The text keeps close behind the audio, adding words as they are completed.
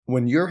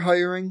When you're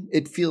hiring,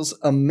 it feels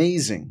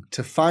amazing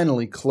to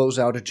finally close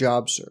out a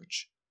job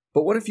search.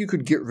 But what if you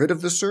could get rid of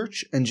the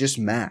search and just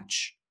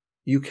match?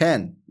 You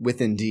can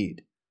with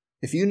Indeed.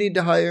 If you need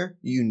to hire,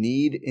 you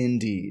need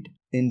Indeed.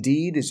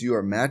 Indeed is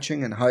your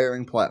matching and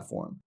hiring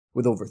platform.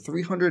 With over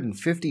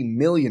 350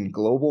 million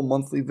global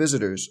monthly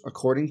visitors,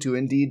 according to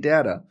Indeed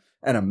data,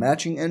 and a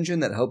matching engine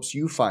that helps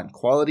you find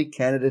quality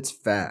candidates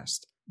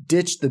fast.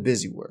 Ditch the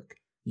busy work.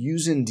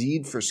 Use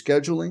Indeed for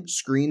scheduling,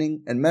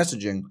 screening, and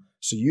messaging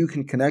so you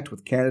can connect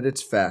with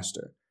candidates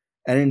faster.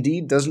 And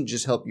Indeed doesn't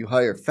just help you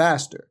hire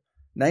faster.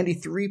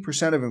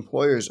 93% of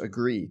employers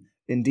agree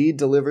Indeed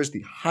delivers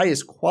the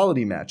highest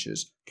quality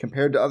matches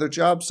compared to other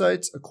job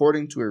sites,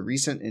 according to a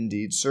recent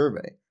Indeed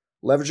survey.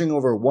 Leveraging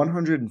over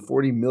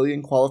 140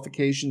 million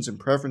qualifications and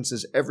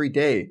preferences every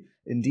day,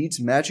 Indeed's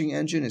matching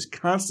engine is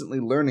constantly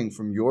learning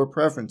from your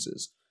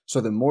preferences, so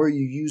the more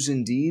you use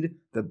Indeed,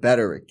 the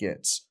better it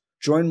gets.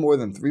 Join more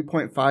than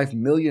 3.5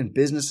 million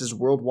businesses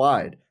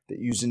worldwide that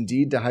use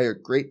Indeed to hire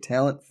great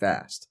talent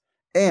fast.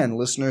 And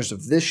listeners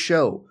of this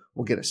show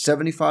will get a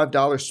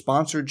 $75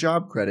 sponsored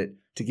job credit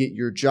to get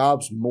your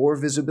jobs more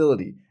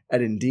visibility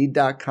at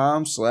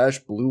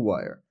Indeed.com/Blue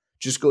Wire.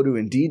 Just go to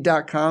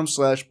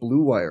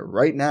Indeed.com/Blue Wire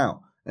right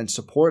now and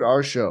support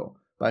our show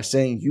by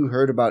saying you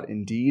heard about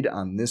Indeed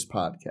on this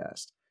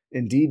podcast.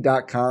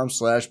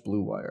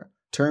 Indeed.com/Blue Wire.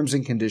 Terms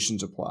and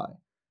conditions apply.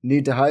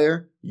 Need to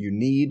hire? You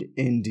need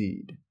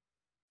Indeed.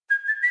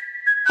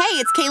 Hey,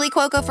 it's Kaylee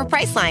Cuoco for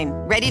Priceline.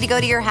 Ready to go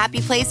to your happy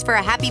place for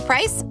a happy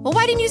price? Well,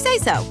 why didn't you say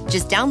so?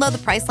 Just download the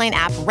Priceline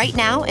app right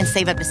now and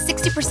save up to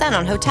 60%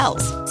 on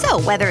hotels.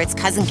 So whether it's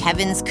Cousin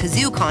Kevin's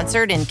Kazoo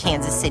Concert in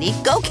Kansas City,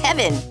 go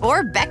Kevin,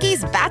 or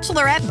Becky's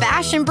Bachelorette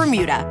Bash in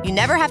Bermuda, you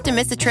never have to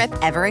miss a trip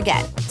ever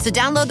again. So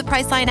download the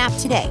Priceline app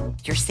today.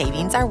 Your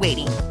savings are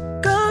waiting.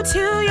 Go to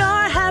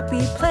your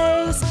happy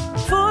place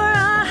for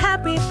a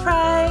happy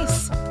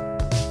price.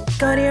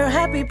 Go to your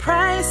happy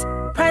price,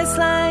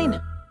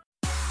 Priceline.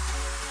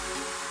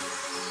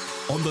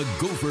 On the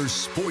Gopher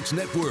Sports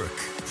Network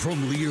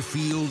from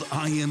Learfield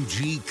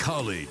IMG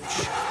College.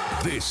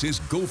 This is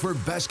Gopher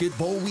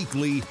Basketball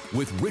Weekly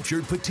with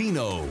Richard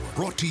Pitino.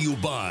 Brought to you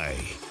by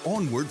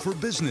Onward for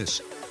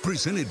Business.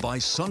 Presented by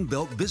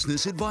Sunbelt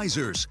Business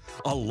Advisors.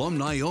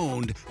 Alumni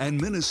owned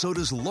and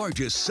Minnesota's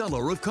largest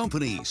seller of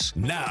companies.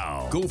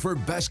 Now, Gopher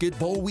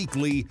Basketball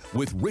Weekly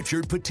with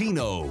Richard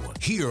Pitino.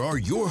 Here are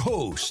your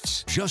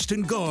hosts,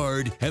 Justin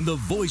Gard and the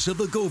voice of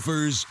the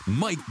Gophers,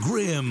 Mike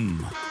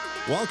Grimm.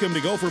 Welcome to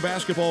Gopher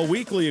Basketball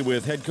Weekly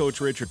with head coach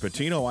Richard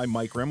Pitino. I'm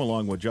Mike Grimm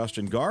along with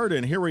Justin Gard,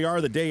 and here we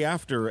are the day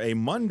after a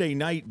Monday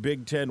night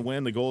Big Ten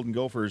win. The Golden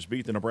Gophers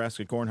beat the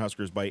Nebraska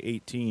Cornhuskers by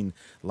 18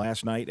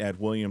 last night at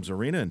Williams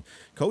Arena. And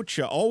Coach,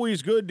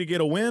 always good to get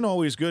a win,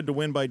 always good to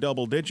win by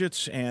double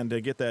digits and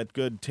get that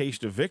good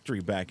taste of victory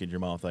back in your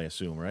mouth, I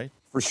assume, right?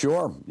 For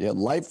sure. Yeah,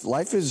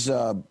 life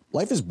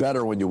is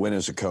better when you win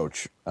as a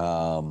coach.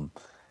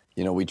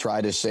 We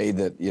try to say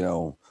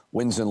that,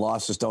 wins and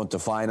losses don't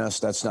define us.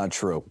 That's not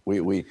true.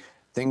 We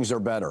things are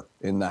better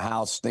in the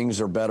house.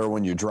 Things are better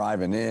when you're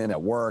driving in at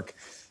work.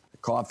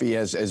 Coffee,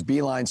 as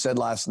Beeline said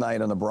last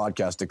night on the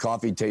broadcast, the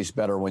coffee tastes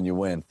better when you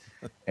win,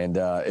 and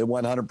it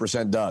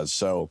 100% does.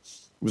 So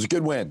it was a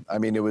good win. I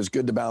mean, it was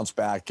good to bounce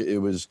back.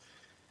 That was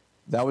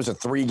a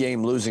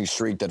 3-game losing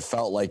streak that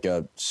felt like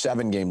a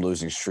 7-game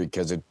losing streak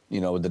because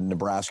the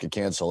Nebraska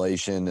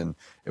cancellation, and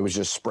it was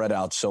just spread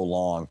out so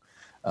long.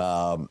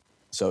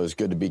 So it was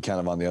good to be kind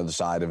of on the other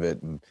side of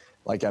it. And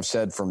like I've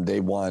said from day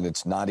one,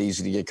 it's not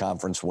easy to get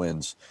conference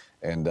wins.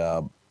 And,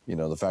 the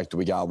fact that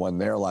we got one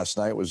there last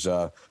night was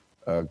a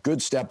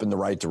good step in the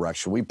right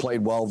direction. We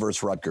played well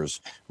versus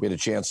Rutgers. We had a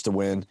chance to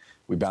win.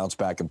 We bounced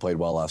back and played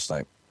well last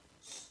night.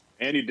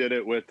 And you did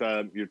it with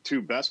your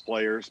two best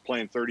players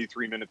playing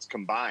 33 minutes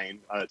combined.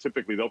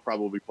 Typically, they'll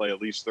probably play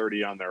at least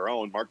 30 on their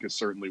own. Marcus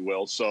certainly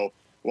will. So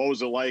what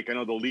was it like? I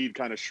know the lead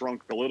kind of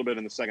shrunk a little bit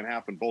in the second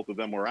half and both of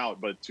them were out,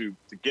 but to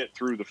get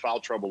through the foul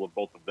trouble of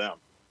both of them.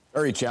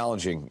 Very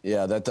challenging.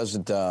 Yeah, that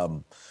doesn't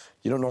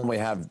you don't normally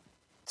have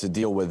to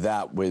deal with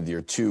that with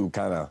your two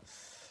kind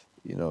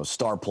of,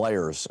 star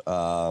players.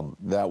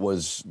 That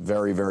was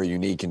very, very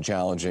unique and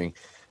challenging.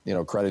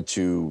 Credit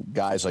to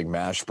guys like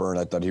Mashburn.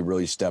 I thought he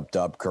really stepped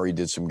up. Curry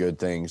did some good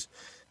things.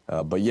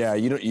 But, yeah,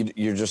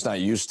 you're just not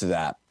used to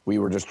that. We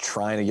were just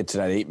trying to get to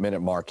that 8-minute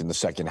mark in the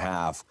second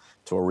half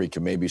to where we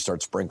can maybe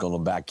start sprinkling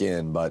them back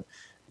in. But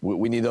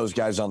we need those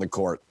guys on the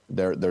court.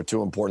 They're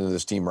too important to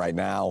this team right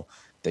now.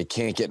 They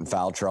can't get in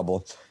foul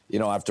trouble.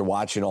 After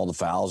watching all the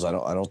fouls, I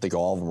don't think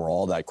all of them were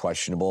all that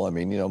questionable. I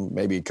mean,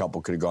 maybe a couple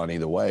could have gone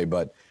either way,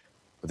 but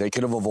they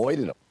could have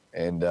avoided them.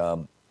 And,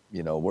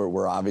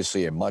 we're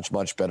obviously a much,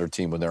 much better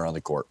team when they're on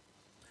the court.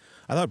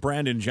 I thought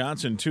Brandon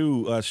Johnson,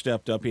 too,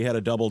 stepped up. He had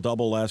a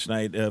double-double last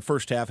night.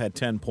 First half had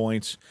 10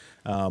 points,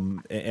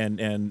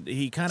 and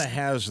he kind of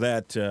has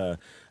that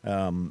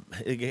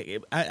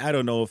I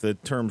don't know if the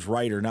term's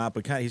right or not,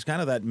 but he's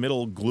kind of that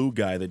middle glue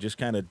guy that just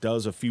kind of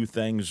does a few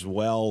things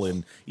well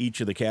in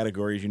each of the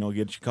categories. Get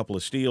you a couple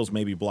of steals,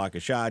 maybe block a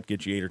shot,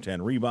 get you 8 or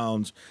 10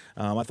 rebounds.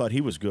 I thought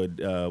he was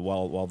good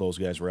while those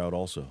guys were out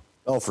also.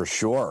 Oh, for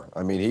sure.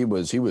 I mean, he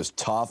was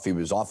tough. He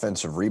was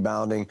offensive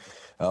rebounding.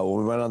 When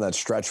we went on that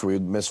stretch where we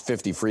missed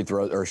 50 free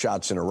throws or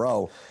shots in a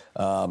row,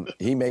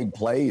 he made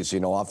plays,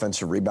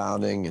 offensive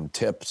rebounding and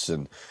tips.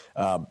 And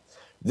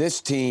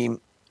this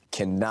team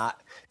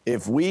cannot,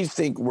 if we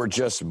think we're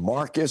just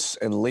Marcus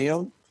and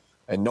Liam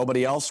and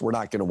nobody else, we're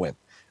not going to win.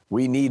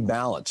 We need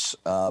balance.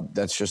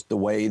 That's just the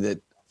way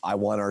that I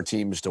want our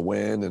teams to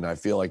win, and I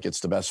feel like it's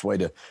the best way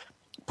to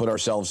put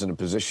ourselves in a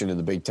position in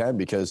the Big Ten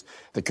because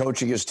the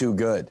coaching is too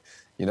good.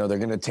 They're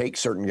going to take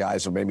certain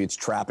guys, so maybe it's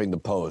trapping the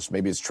post,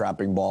 maybe it's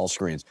trapping ball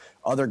screens.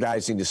 Other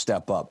guys need to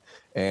step up.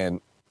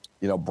 And,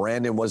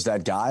 Brandon was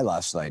that guy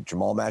last night.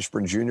 Jamal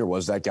Mashburn Jr.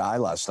 was that guy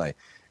last night.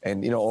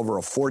 And, over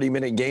a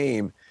 40-minute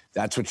game,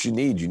 that's what you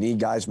need. You need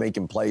guys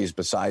making plays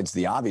besides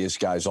the obvious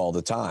guys all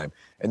the time.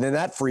 And then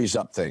that frees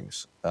up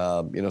things.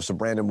 So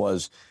Brandon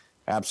was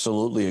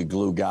absolutely a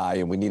glue guy,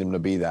 and we need him to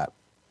be that.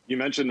 You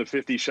mentioned the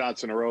 50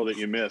 shots in a row that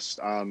you missed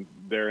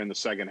there in the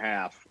second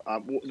half.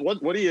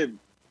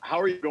 How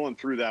are you going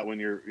through that when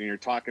you're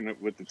talking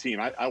with the team?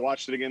 I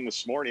watched it again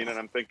this morning, and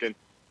I'm thinking,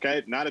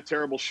 okay, not a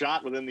terrible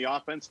shot within the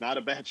offense, not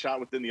a bad shot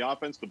within the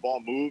offense. The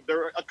ball moved.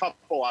 There are a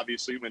couple,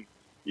 obviously, when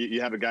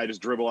you have a guy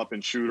just dribble up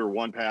and shoot, or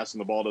one pass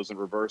and the ball doesn't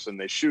reverse and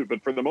they shoot.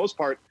 But for the most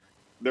part,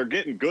 they're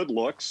getting good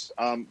looks.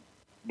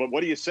 But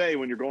what do you say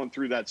when you're going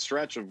through that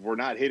stretch of we're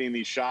not hitting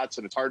these shots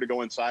and it's hard to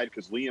go inside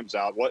because Liam's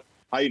out? How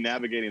are you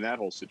navigating that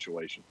whole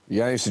situation? You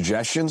got any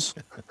suggestions?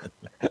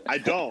 I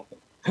don't.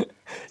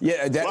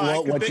 Yeah,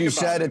 what you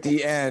said at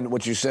the end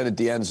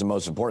is the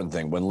most important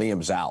thing when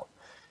Liam's out,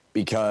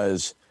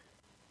 because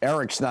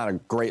Eric's not a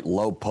great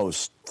low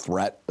post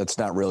threat. That's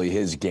not really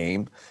his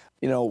game.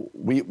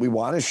 We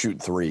want to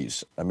shoot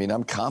threes. I mean,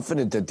 I'm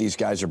confident that these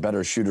guys are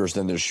better shooters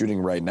than they're shooting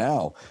right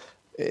now.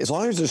 As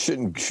long as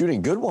they're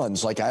shooting good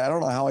ones, I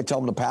don't know how I tell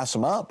them to pass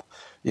them up.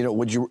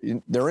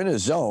 They're in a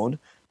zone,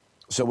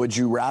 so would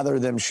you rather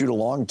them shoot a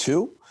long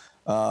two?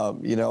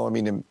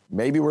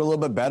 Maybe we're a little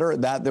bit better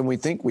at that than we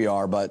think we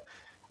are, but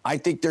I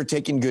think they're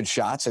taking good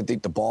shots. I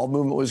think the ball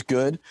movement was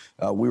good.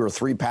 We were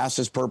 3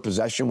 passes per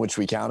possession, which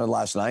we counted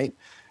last night.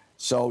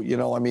 So,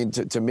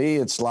 to me,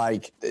 it's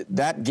like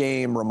that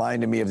game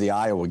reminded me of the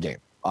Iowa game,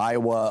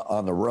 Iowa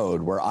on the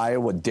road, where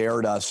Iowa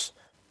dared us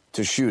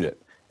to shoot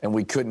it, and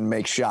we couldn't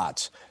make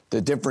shots. The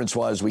difference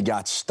was we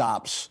got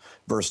stops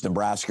versus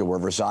Nebraska, where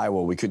versus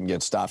Iowa, we couldn't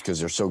get stops because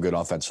they're so good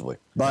offensively.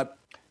 But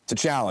it's a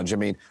challenge.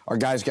 Our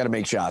guys got to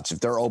make shots.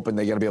 If they're open,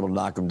 they got to be able to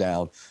knock them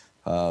down,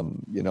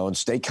 and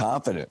stay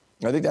confident.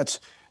 I think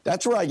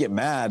that's where I get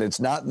mad. It's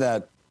not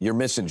that you're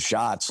missing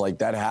shots. Like,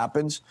 that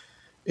happens.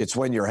 It's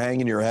when you're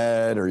hanging your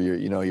head or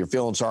you're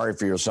feeling sorry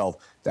for yourself.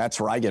 That's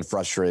where I get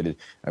frustrated.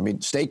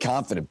 Stay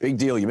confident. Big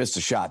deal. You missed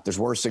a shot. There's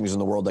worse things in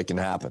the world that can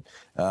happen.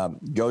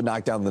 Go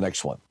knock down the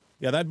next one.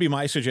 Yeah, that'd be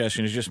my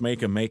suggestion, is just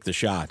make them make the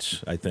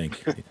shots, I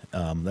think.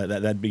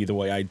 That'd be the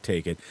way I'd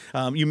take it.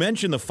 You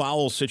mentioned the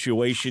foul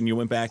situation. You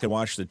went back and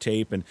watched the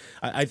tape, and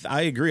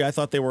I agree. I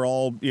thought they were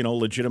all,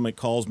 legitimate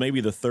calls.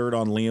 Maybe the third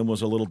on Liam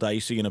was a little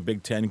dicey in a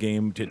Big Ten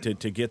game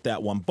to get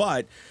that one.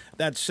 But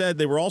that said,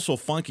 they were also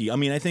funky.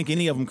 I think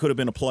any of them could have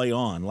been a play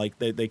on. Like,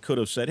 they could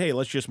have said, hey,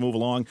 let's just move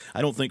along.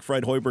 I don't think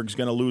Fred Hoiberg's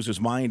going to lose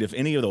his mind if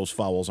any of those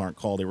fouls aren't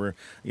called. There were,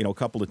 a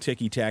couple of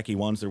ticky-tacky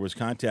ones. There was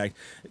contact.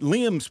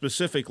 Liam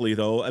specifically,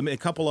 though, a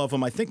couple of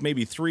them, I think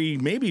maybe 3,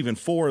 maybe even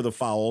 4 of the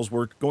fouls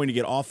were going to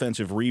get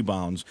offensive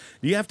rebounds.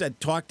 Do you have to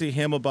talk to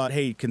him about,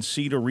 hey,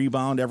 concede a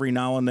rebound every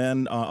now and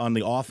then on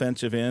the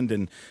offensive end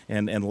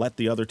and let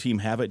the other team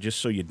have it just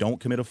so you don't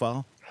commit a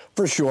foul?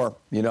 For sure.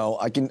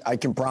 I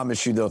can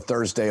promise you, though,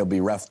 Thursday will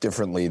be ref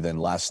differently than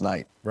last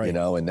night. Right.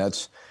 And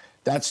that's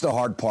the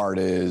hard part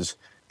is,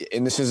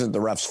 and this isn't the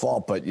ref's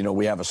fault, but,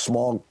 we have a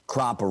small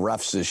crop of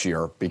refs this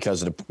year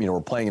because of we're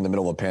playing in the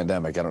middle of a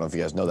pandemic. I don't know if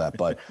you guys know that,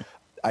 but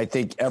I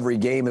think every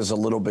game is a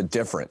little bit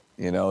different.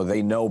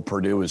 They know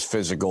Purdue is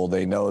physical.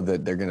 They know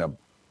that they're going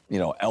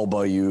to,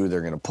 elbow you.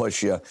 They're going to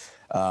push you.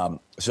 So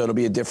it'll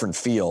be a different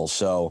feel.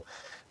 So,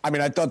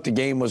 I thought the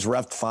game was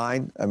reffed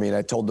fine.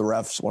 I told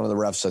one of the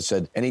refs, I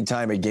said,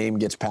 anytime a game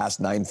gets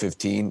past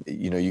 9:15,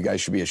 you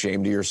guys should be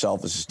ashamed of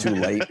yourself. This is too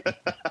late.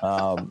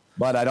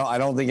 But I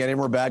don't think any of them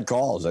were bad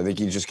calls. I think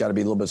you just got to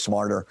be a little bit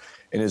smarter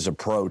in his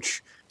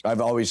approach.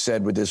 I've always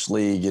said with this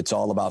league, it's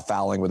all about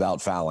fouling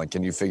without fouling.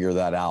 Can you figure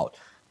that out?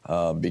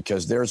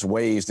 Because there's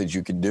ways that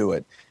you can do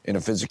it in a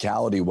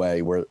physicality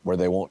way where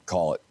they won't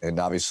call it. And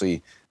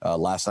obviously,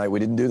 last night we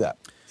didn't do that.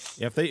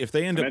 Yeah, if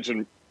they end up...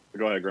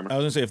 Go ahead, Grimmer. I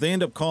was going to say, if they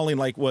end up calling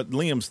like what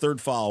Liam's third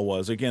foul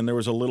was, again, there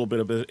was a little bit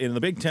of in the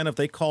Big Ten. If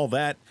they call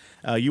that,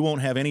 you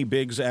won't have any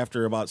bigs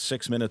after about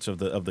 6 minutes of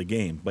the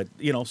game. But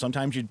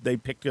sometimes they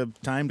pick a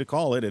time to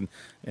call it, and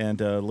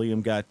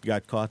Liam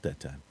got caught that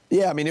time.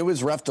 Yeah, it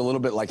was reffed a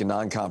little bit like a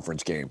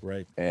non-conference game.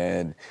 Right.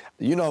 And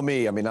you know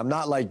me, I'm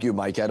not like you,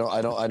 Mike. I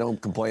don't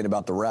complain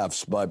about the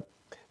refs, but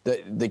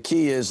the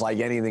key is, like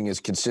anything, is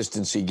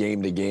consistency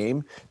game to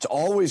game. It's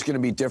always going to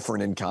be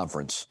different in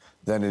conference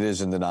than it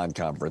is in the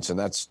non-conference, and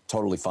that's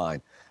totally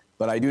fine.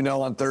 But I do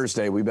know on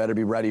Thursday we better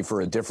be ready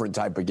for a different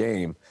type of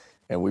game,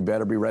 and we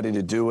better be ready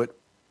to do it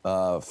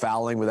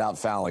fouling without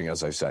fouling,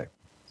 as I say.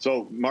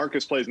 So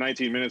Marcus plays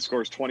 19 minutes,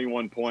 scores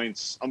 21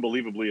 points,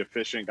 unbelievably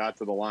efficient, got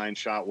to the line,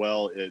 shot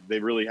well. They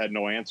really had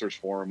no answers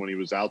for him when he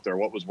was out there.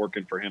 What was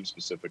working for him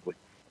specifically?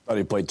 I thought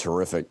he played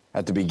terrific.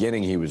 At the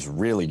beginning, he was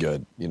really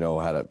good.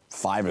 Had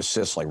 5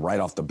 assists like right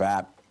off the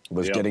bat,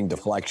 was getting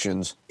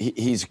deflections.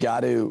 He's got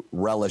to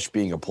relish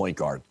being a point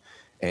guard,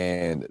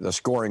 and the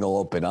scoring will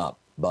open up.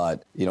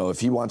 But, if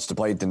he wants to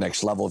play at the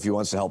next level, if he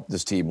wants to help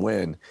this team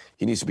win,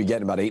 he needs to be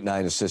getting about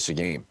 8-9 assists a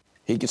game.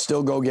 He can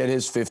still go get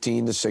his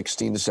 15 to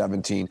 16 to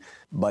 17,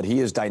 but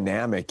he is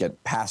dynamic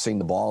at passing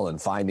the ball and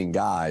finding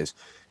guys.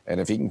 And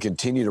if he can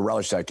continue to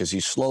relish that, because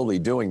he's slowly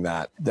doing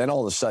that, then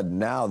all of a sudden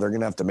now they're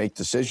going to have to make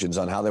decisions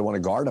on how they want to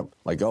guard him.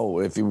 Like,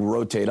 if he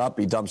rotate up,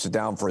 he dumps it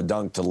down for a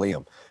dunk to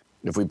Liam.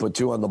 If we put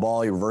 2 on the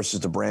ball, he reverses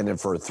to Brandon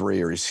for a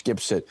 3, or he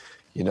skips it,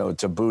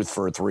 to Booth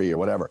for a 3 or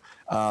whatever.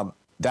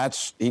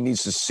 He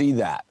needs to see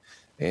that.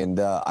 And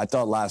I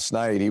thought last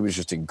night he was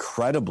just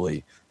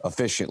incredibly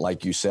efficient,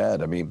 like you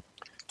said.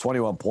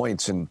 21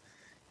 points, and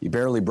he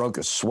barely broke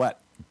a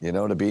sweat,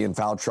 to be in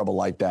foul trouble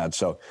like that.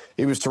 So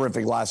he was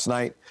terrific last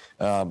night.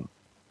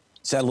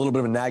 He's had a little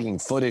bit of a nagging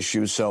foot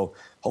issue, so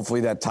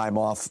hopefully that time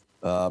off,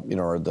 or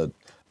the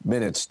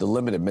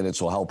limited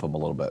minutes will help him a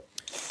little bit.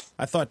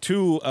 I thought,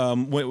 too,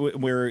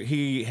 where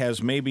he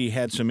has maybe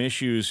had some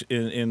issues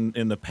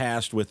in the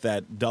past with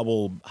that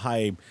double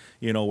high,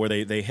 where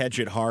they hedge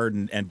it hard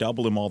and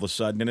double him all of a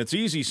sudden. And it's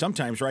easy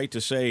sometimes, right, to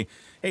say,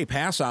 hey,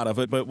 pass out of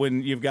it. But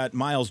when you've got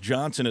Miles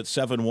Johnson at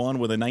 7'1"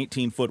 with a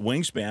 19-foot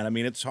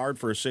wingspan, it's hard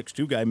for a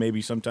 6'2" guy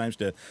maybe sometimes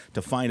to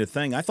find a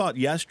thing. I thought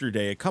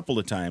yesterday a couple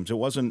of times, it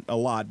wasn't a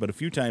lot, but a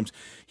few times,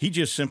 he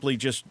just simply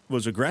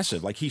was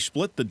aggressive. Like he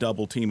split the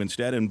double team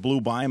instead and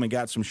blew by him and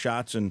got some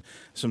shots and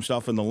some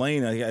stuff in the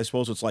lane. I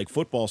suppose it's like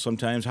football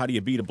sometimes. How do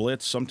you beat a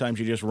blitz? Sometimes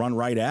you just run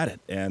right at it.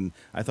 And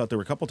I thought there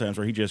were a couple times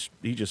where he just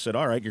said,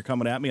 all right, you're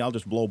coming at me, I'll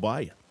just blow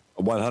by you.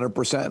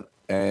 100%.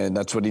 And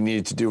that's what he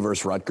needed to do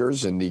versus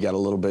Rutgers. And he got a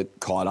little bit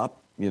caught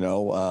up, in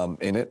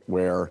it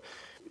where,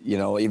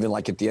 even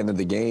like at the end of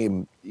the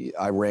game,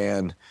 I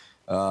ran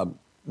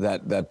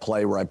that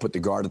play where I put the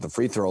guard at the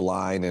free throw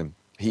line and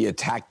he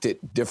attacked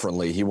it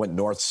differently. He went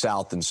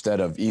north-south instead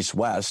of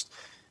east-west.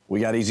 We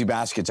got easy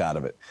baskets out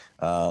of it.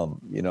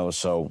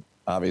 So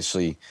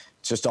obviously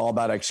it's just all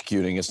about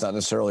executing. It's not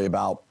necessarily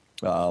about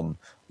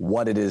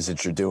what it is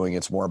that you're doing.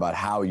 It's more about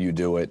how you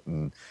do it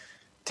and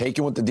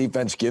taking what the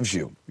defense gives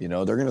you.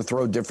 They're going to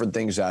throw different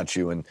things at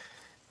you. And,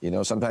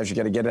 sometimes you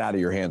got to get it out of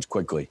your hands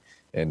quickly.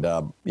 And,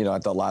 I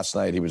thought last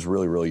night he was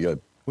really, really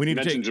good. You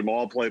mentioned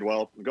Jamal played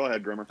well. Go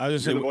ahead, Grimmer. You're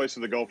the voice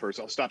of the Gophers.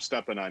 I'll stop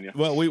stepping on you.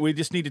 Well, we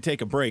just need to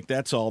take a break.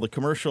 That's all. The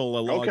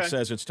commercial log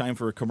says it's time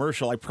for a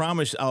commercial. I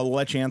promise I'll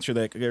let you answer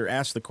that or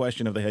ask the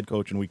question of the head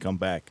coach when we come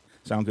back.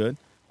 Sound good?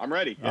 I'm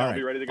ready. Yeah, I'll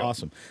be ready to go.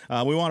 Awesome.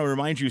 We want to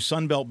remind you,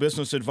 Sunbelt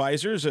Business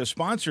Advisors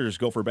sponsors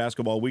Gopher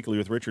Basketball Weekly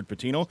with Richard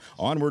Pitino.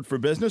 Onward for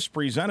Business,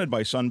 presented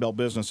by Sunbelt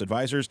Business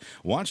Advisors.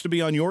 Wants to be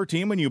on your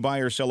team when you buy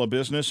or sell a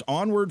business.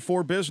 Onward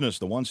for Business,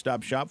 the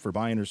one-stop shop for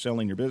buying or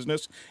selling your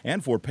business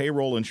and for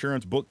payroll,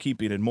 insurance,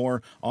 bookkeeping, and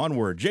more.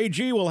 Onward.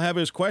 JG will have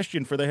his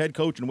question for the head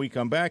coach when we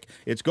come back.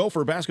 It's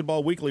Gopher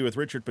Basketball Weekly with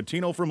Richard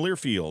Pitino from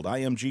Learfield,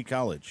 IMG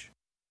College.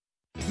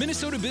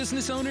 Minnesota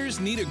business owners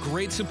need a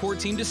great support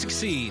team to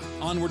succeed.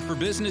 Onward for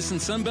Business and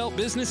Sunbelt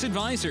Business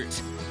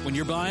Advisors. When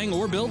you're buying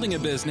or building a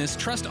business,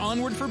 trust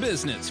Onward for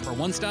Business for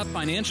one-stop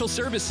financial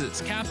services,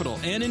 capital,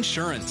 and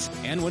insurance.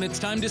 And when it's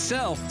time to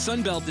sell,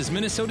 Sunbelt is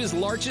Minnesota's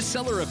largest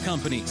seller of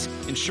companies,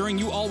 ensuring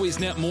you always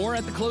net more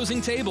at the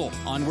closing table.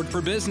 Onward for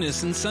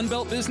Business and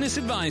Sunbelt Business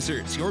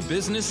Advisors, your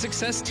business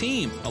success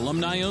team.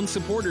 Alumni-owned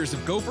supporters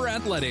of Gopher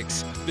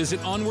Athletics.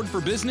 Visit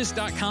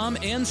onwardforbusiness.com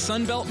and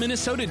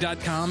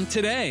sunbeltminnesota.com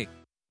today.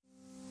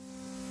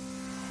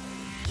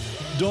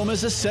 Don't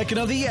miss a second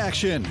of the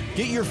action.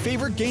 Get your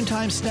favorite game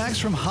time snacks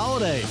from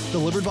Holiday,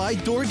 delivered by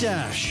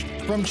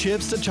DoorDash. From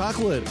chips to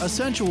chocolate,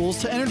 essentials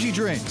to energy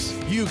drinks,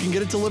 you can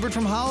get it delivered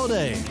from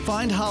Holiday.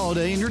 Find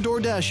Holiday in your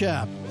DoorDash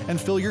app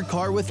and fill your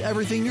cart with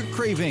everything you're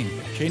craving.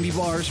 Candy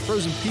bars,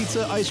 frozen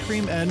pizza, ice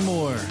cream, and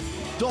more.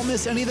 Don't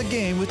miss any of the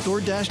game with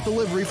DoorDash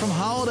delivery from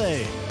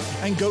Holiday.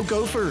 And go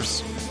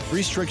Gophers.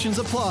 Restrictions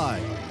apply.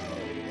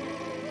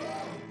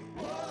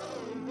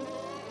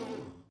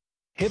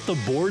 Hit the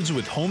boards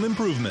with home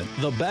improvement.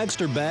 The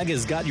Bagster Bag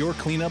has got your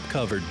cleanup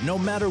covered, no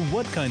matter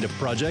what kind of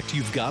project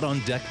you've got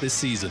on deck this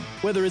season.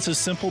 Whether it's a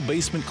simple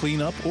basement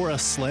cleanup or a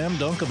slam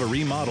dunk of a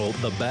remodel,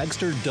 the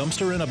Bagster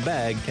Dumpster in a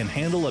Bag can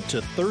handle up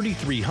to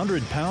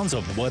 3,300 pounds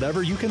of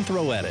whatever you can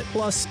throw at it.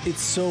 Plus,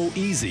 it's so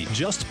easy.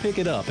 Just pick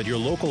it up at your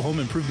local home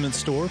improvement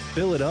store,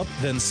 fill it up,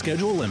 then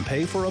schedule and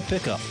pay for a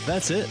pickup.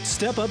 That's it.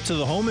 Step up to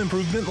the home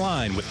improvement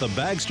line with the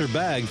Bagster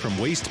Bag from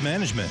Waste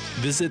Management.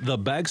 Visit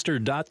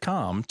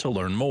thebagster.com to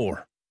learn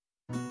more.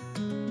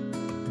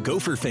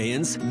 Gopher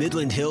fans,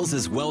 Midland Hills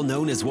is well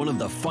known as one of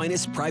the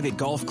finest private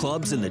golf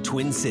clubs in the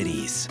Twin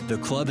Cities. The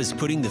club is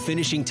putting the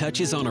finishing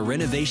touches on a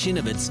renovation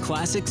of its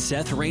classic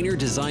Seth Rayner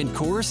designed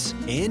course,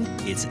 and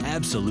it's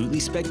absolutely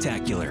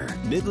spectacular.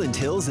 Midland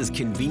Hills is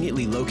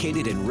conveniently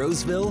located in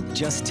Roseville,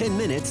 just 10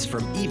 minutes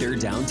from either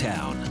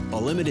downtown. A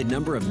limited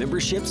number of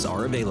memberships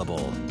are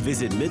available.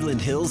 Visit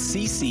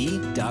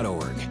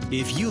MidlandHillsCC.org.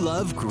 If you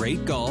love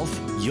great golf,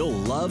 you'll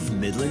love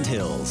Midland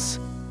Hills.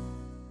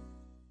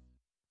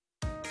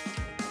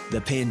 The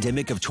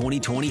pandemic of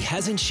 2020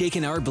 hasn't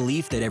shaken our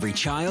belief that every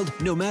child,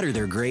 no matter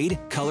their grade,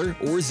 color,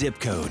 or zip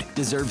code,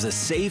 deserves a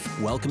safe,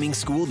 welcoming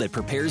school that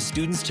prepares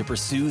students to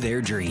pursue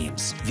their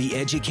dreams. The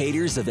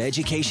educators of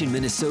Education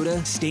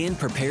Minnesota stand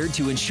prepared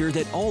to ensure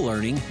that all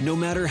learning, no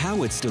matter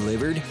how it's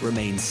delivered,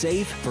 remains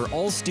safe for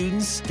all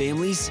students,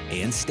 families,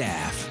 and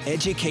staff.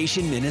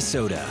 Education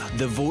Minnesota,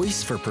 the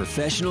voice for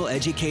professional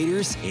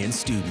educators and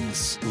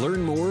students.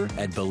 Learn more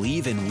at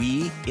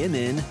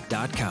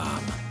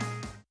believeandwemn.com.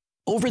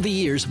 Over the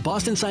years,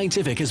 Boston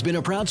Scientific has been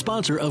a proud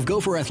sponsor of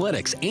Gopher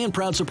Athletics and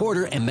proud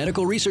supporter and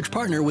medical research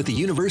partner with the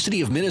University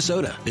of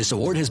Minnesota. This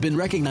award has been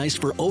recognized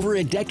for over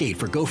a decade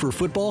for Gopher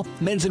football,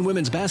 men's and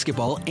women's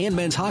basketball, and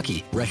men's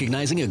hockey,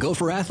 recognizing a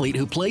Gopher athlete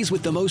who plays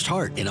with the most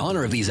heart. In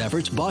honor of these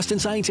efforts, Boston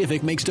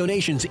Scientific makes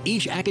donations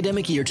each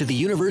academic year to the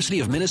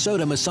University of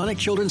Minnesota Masonic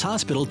Children's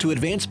Hospital to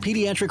advance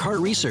pediatric heart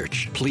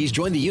research. Please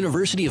join the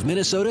University of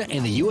Minnesota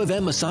and the U of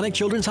M Masonic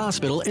Children's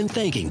Hospital in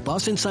thanking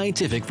Boston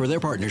Scientific for their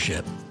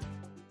partnership.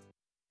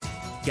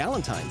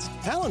 Galentine's,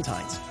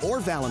 Valentine's, or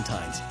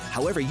Valentine's.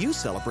 However you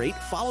celebrate,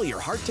 follow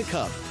your heart to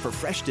Cub for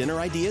fresh dinner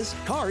ideas,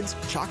 cards,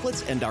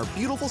 chocolates, and our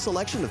beautiful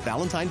selection of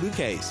Valentine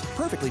bouquets,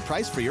 perfectly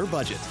priced for your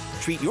budget.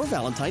 Treat your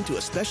Valentine to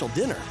a special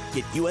dinner.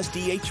 Get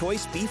USDA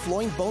Choice Beef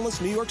Loin Boneless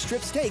New York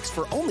Strip Steaks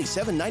for only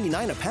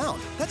 $7.99 a pound.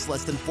 That's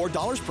less than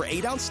 $4 per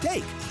 8-ounce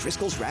steak.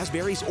 Driscoll's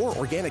Raspberries or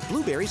Organic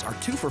Blueberries are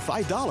 2 for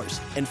 $5.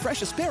 And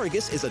fresh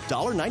asparagus is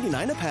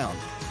 $1.99 a pound.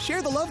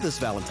 Share the love this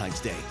Valentine's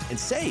Day and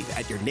save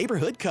at your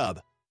neighborhood Cub.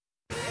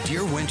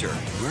 Dear Winter,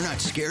 we're not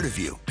scared of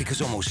you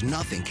because almost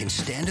nothing can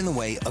stand in the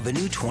way of a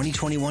new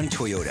 2021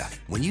 Toyota.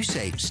 When you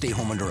say stay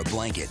home under a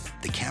blanket,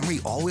 the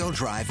Camry all-wheel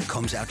drive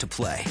comes out to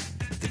play.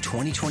 The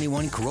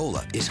 2021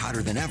 Corolla is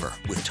hotter than ever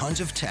with tons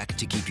of tech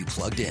to keep you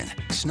plugged in.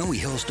 Snowy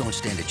hills don't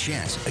stand a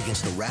chance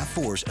against the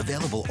RAV4's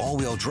available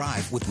all-wheel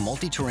drive with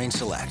multi-terrain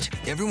select.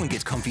 Everyone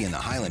gets comfy in the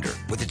Highlander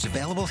with its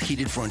available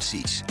heated front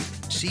seats.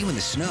 See you in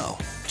the snow.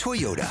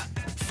 Toyota.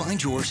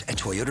 Find yours at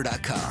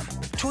Toyota.com.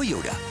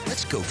 Toyota,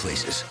 let's go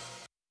places.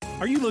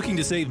 Are you looking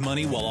to save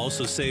money while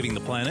also saving the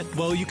planet?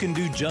 Well, you can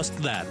do just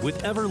that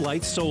with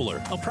Everlight Solar,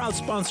 a proud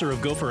sponsor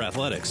of Gopher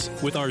Athletics.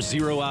 With our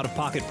zero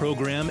out-of-pocket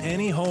program,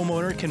 any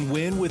homeowner can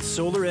win with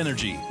solar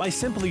energy by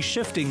simply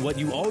shifting what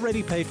you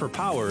already pay for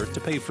power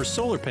to pay for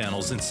solar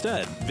panels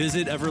instead.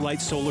 Visit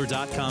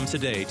EverlightSolar.com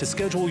today to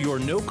schedule your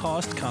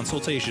no-cost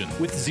consultation.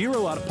 With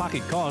zero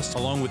out-of-pocket costs,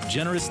 along with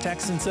generous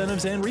tax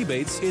incentives and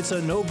rebates, it's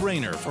a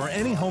no-brainer for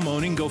any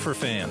home-owning Gopher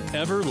fan.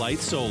 Everlight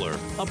Solar,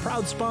 a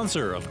proud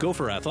sponsor of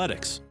Gopher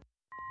Athletics.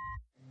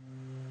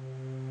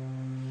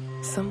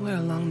 Somewhere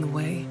along the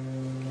way,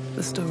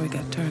 the story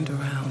got turned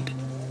around.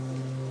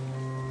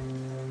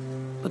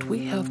 But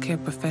we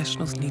healthcare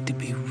professionals need to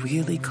be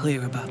really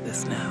clear about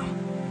this now.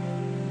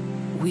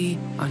 We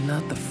are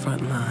not the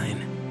front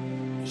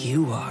line.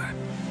 You are.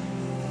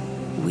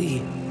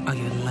 We are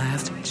your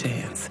last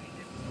chance.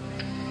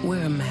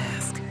 Wear a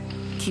mask.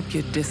 Keep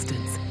your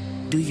distance.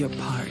 Do your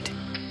part.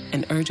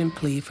 An urgent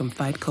plea from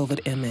Fight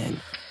COVID MN,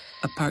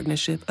 a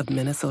partnership of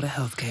Minnesota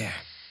Healthcare.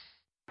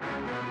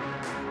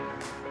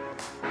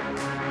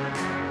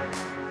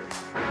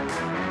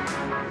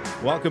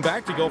 Welcome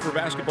back to Gopher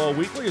Basketball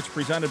Weekly. It's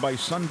presented by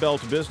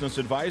Sunbelt Business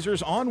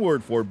Advisors.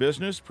 Onward for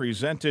Business,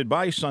 presented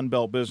by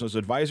Sunbelt Business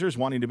Advisors.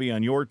 Wanting to be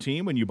on your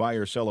team when you buy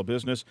or sell a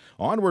business.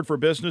 Onward for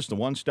Business, the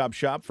one-stop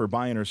shop for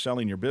buying or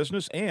selling your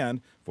business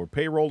and for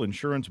payroll,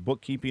 insurance,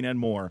 bookkeeping, and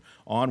more.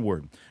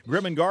 Onward.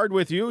 Grim and Guard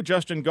with you.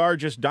 Justin Guard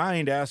just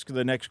dying to ask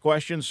the next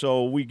question,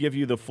 so we give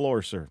you the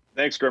floor, sir.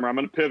 Thanks, Grimmer. I'm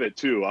going to pivot,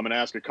 too. I'm going to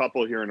ask a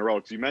couple here in a row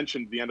because you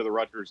mentioned the end of the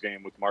Rutgers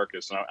game with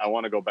Marcus, and I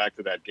want to go back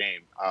to that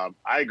game.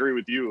 I agree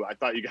with you. I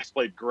thought you guys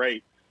played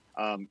great.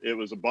 It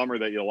was a bummer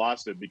that you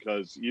lost it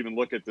because even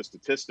look at the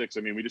statistics.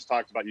 I mean, we just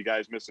talked about you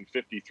guys missing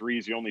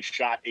 53s. You only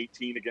shot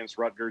 18 against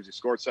Rutgers. You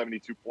scored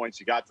 72 points.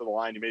 You got to the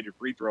line. You made your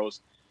free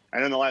throws.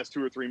 And then the last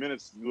 2 or 3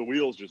 minutes, the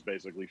wheels just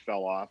basically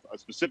fell off,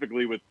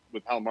 specifically with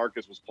how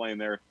Marcus was playing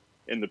there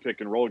in the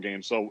pick and roll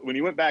game. So when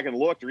you went back and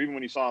looked, or even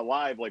when you saw it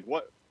live, like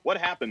what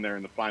happened there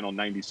in the final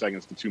 90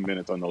 seconds to 2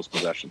 minutes on those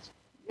possessions?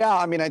 Yeah,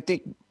 I mean, I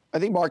think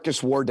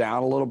Marcus wore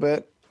down a little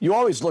bit. You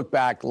always look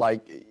back,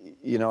 like,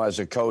 you know, as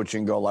a coach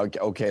and go like,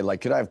 okay,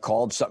 like, could I have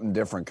called something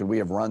different? Could we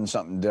have run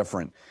something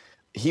different?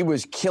 He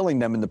was killing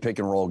them in the pick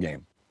and roll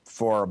game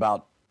for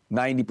about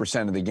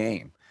 90% of the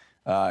game.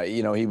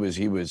 You know, he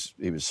was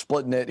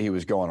splitting it. He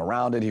was going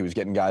around it. He was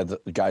getting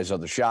guys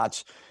other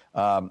shots.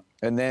 And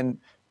then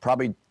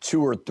probably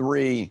 2 or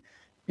 3,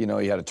 you know,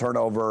 he had a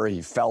turnover.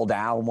 He fell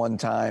down one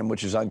time,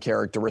 which is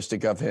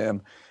uncharacteristic of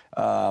him.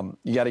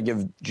 You got to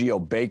give Geo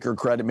Baker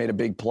credit, made a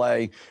big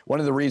play. One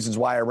of the reasons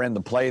why I ran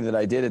the play that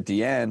I did at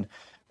the end,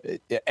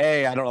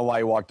 I don't know why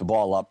he walked the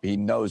ball up. He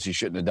knows he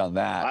shouldn't have done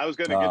that. I was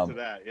going to get to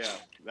that, yeah.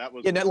 That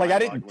was I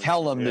didn't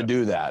tell him to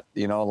do that.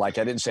 I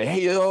didn't say,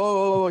 hey,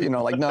 no,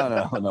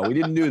 we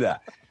didn't do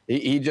that.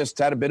 He just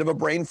had a bit of a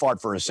brain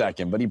fart for a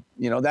second, but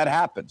that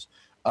happens.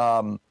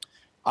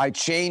 I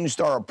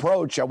changed our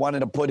approach. I wanted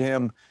to put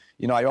him,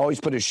 I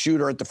always put a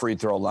shooter at the free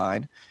throw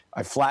line.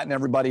 I flatten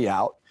everybody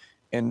out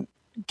and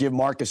give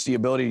Marcus the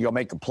ability to go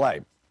make a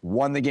play.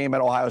 Won the game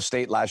at Ohio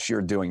State last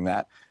year doing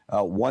that.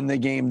 Won the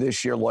game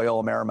this year,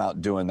 Loyola Marymount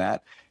doing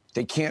that.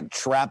 They can't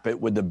trap it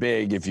with the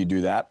big if you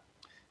do that.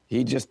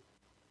 He just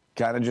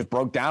kind of just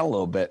broke down a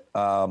little bit.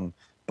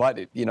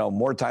 But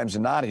more times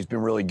than not, he's been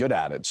really good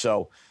at it.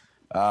 So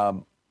I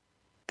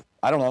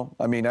don't know.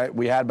 I mean,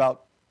 we had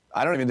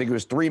I don't even think it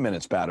was 3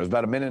 minutes bad. It was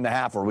about a minute and a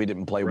half where we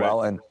didn't play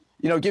well. And,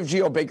 give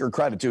Geo Baker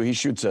credit, too. He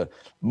shoots a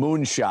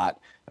moonshot,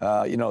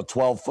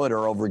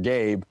 12-footer over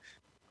Gabe.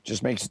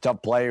 Just makes a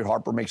tough play.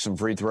 Harper makes some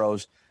free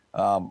throws.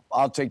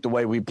 I'll take the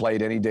way we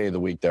played any day of the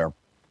week there.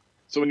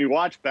 So when you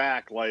watch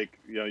back,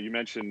 you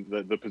mentioned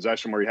the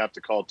possession where you have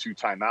to call 2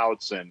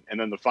 timeouts and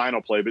then the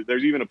final play, but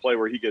there's even a play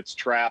where he gets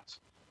trapped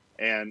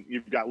and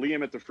you've got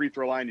Liam at the free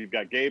throw line. You've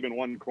got Gabe in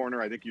one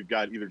corner. I think you've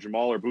got either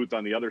Jamal or Booth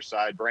on the other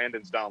side.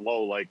 Brandon's down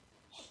low.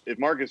 If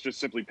Marcus just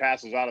simply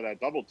passes out of that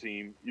double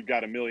team, you've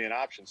got a million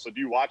options. So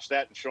do you watch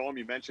that and show him?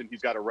 You mentioned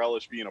he's got a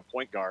relish being a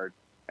point guard.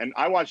 And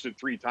I watched it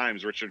 3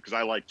 times, Richard, because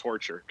I like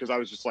torture. Because I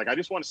was just I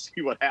just want to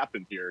see what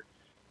happened here.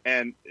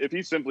 And if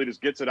he simply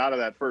just gets it out of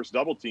that first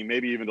double team,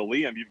 maybe even to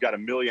Liam, you've got a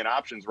million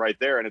options right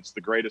there, and it's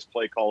the greatest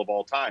play call of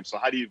all time. So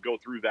how do you go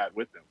through that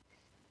with him?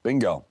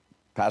 Bingo.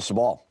 Pass the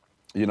ball.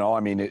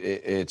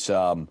 It's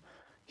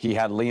he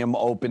had Liam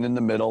open in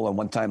the middle, and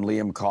one time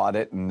Liam caught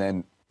it, and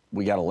then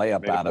we got a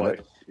layup out of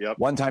it. Yep.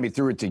 One time he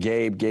threw it to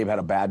Gabe. Gabe had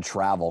a bad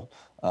travel,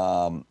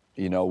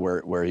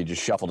 where he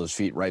just shuffled his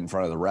feet right in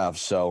front of the refs.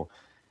 So,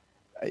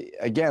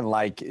 again,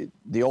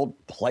 the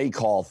old play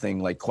call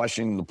thing,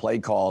 questioning the play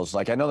calls,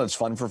 I know that's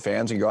fun for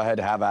fans and go ahead,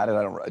 have at it.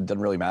 It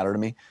doesn't really matter to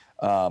me.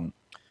 But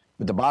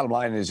the bottom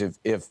line is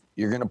if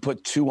you're going to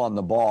put 2 on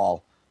the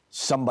ball,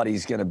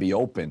 somebody's going to be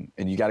open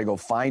and you got to go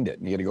find it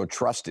and you got to go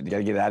trust it. You got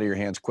to get it out of your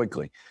hands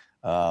quickly.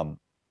 So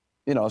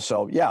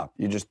yeah,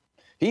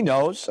 he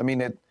knows. I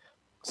mean,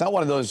 it's not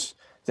one of those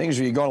things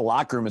where you go to the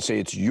locker room and say,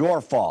 it's your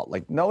fault.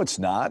 No, it's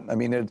not. I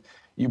mean,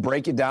 you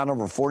break it down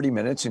over 40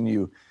 minutes and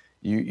you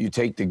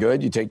take the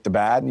good, you take the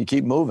bad, and you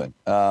keep moving,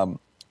 and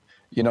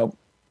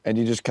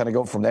you just kind of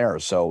go from there.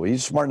 So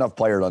he's a smart enough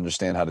player to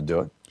understand how to do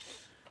it.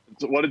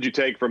 So what did you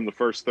take from the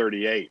first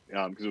 38?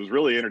 Because it was a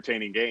really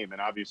entertaining game.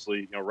 And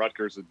obviously,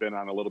 Rutgers had been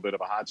on a little bit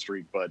of a hot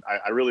streak, but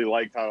I really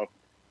liked how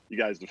you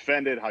guys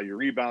defended, how you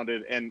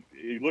rebounded. And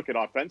you look at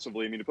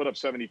offensively, to put up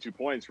 72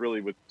 points really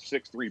with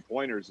 6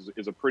 3-pointers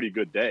is a pretty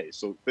good day.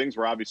 So things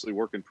were obviously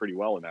working pretty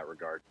well in that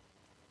regard.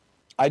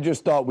 I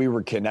just thought we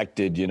were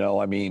connected,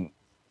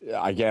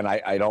 Again,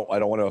 I don't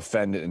want to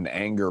offend and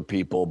anger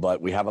people,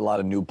 but we have a lot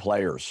of new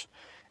players.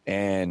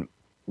 And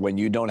when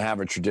you don't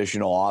have a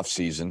traditional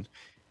offseason,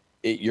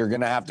 you're going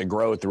to have to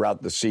grow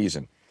throughout the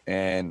season.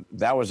 And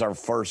that was our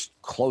first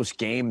close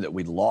game that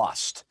we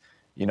lost.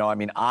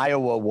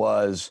 Iowa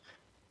was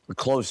a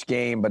close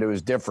game, but it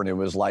was different. It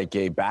was like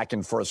a back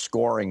and forth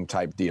scoring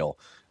type deal.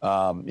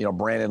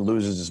 Brandon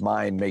loses his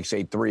mind, makes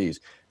 8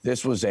 threes.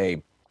 This was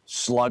a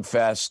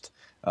slugfest.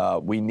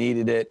 We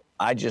needed it.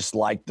 I just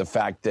liked the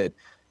fact that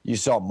you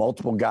saw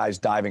multiple guys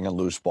diving on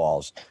loose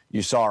balls.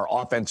 You saw our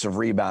offensive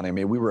rebounding.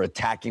 We were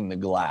attacking the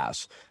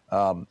glass.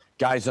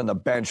 Guys on the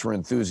bench were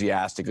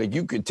enthusiastic.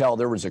 You could tell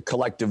there was a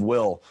collective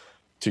will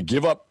to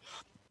give up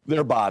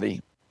their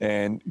body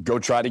and go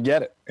try to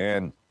get it.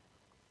 And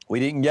we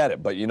didn't get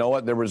it. But you know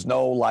what? There was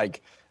no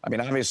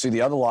obviously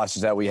the other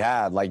losses that we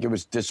had, it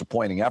was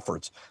disappointing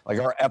efforts.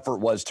 Our effort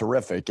was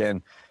terrific.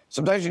 And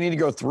sometimes you need to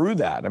go through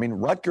that.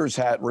 Rutgers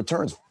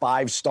returns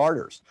 5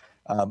 starters.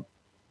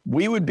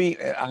 We would be,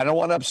 I don't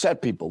want to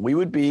upset people, we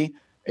would be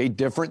a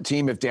different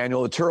team if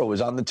Daniel Otero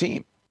was on the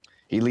team.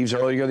 He leaves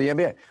early to go to the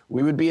NBA.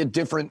 We would be a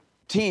different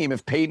team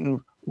if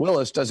Peyton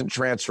Willis doesn't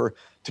transfer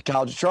to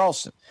College of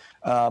Charleston.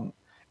 And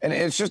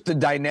it's just the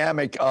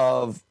dynamic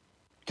of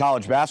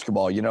college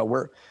basketball.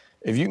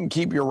 If you can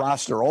keep your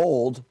roster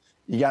old,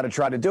 you got to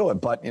try to do it.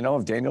 But,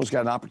 if Daniel's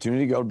got an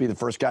opportunity to go be the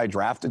first guy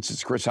drafted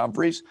since Chris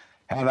Humphreys,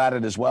 have at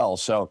it as well.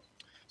 So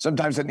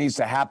sometimes it needs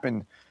to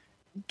happen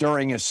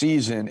during a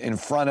season in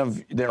front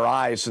of their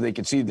eyes so they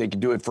could see they could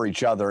do it for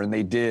each other. And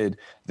they did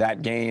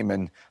that game.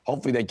 And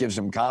hopefully that gives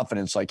them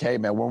confidence. Hey,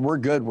 man, when we're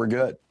good, we're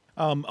good.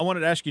 I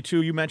wanted to ask you,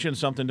 too, you mentioned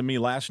something to me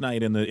last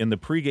night in the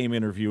pregame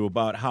interview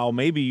about how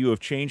maybe you have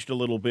changed a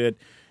little bit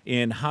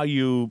in how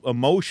you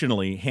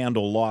emotionally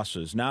handle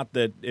losses. Not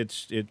that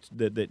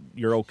that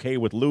you're okay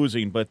with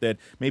losing, but that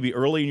maybe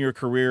early in your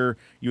career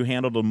you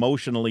handled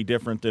emotionally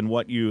different than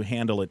what you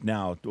handle it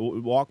now.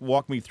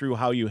 Walk me through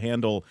how you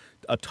handle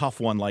a tough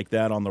one like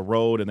that on the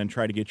road and then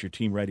try to get your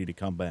team ready to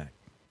come back.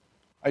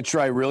 I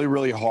try really,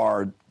 really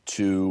hard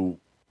to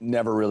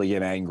never really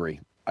get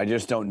angry. I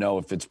just don't know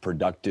if it's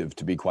productive,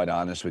 to be quite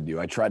honest with you.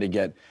 I try to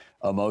get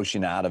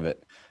emotion out of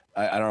it.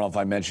 I don't know if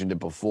I mentioned it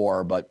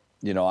before, but,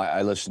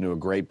 I listened to a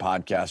great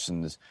podcast,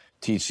 and this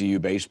TCU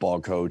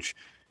baseball coach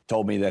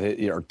told me that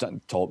he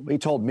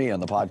told me on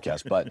the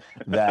podcast, but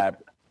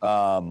that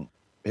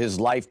his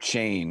life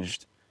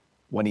changed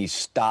when he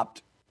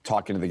stopped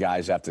talking to the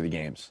guys after the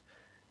games,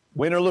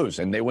 win or lose.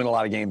 And they win a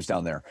lot of games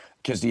down there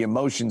because the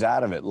emotions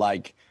out of it.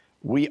 Like,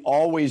 we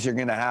always are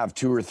going to have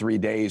 2 or 3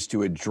 days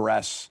to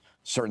address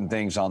certain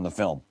things on the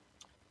film.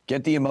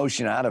 Get the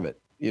emotion out of it,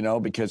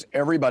 because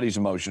everybody's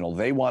emotional.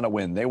 They want to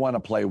win. They want to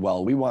play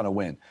well. We want to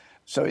win.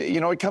 So,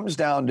 it comes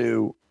down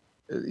to,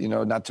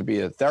 not to be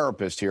a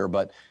therapist here,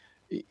 but,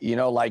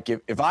 like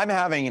if I'm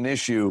having an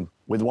issue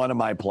with one of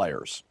my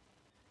players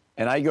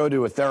and I go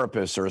to a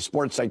therapist or a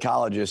sports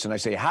psychologist and I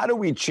say, how do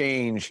we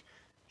change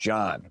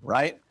John,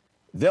 right?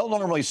 They'll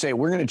normally say,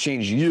 we're going to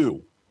change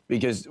you,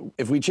 because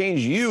if we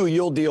change you,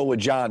 you'll deal with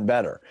John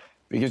better,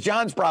 because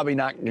John's probably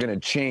not going to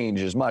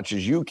change as much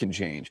as you can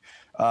change.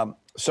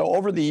 So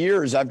over the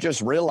years, I've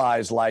just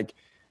realized, like,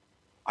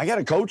 I got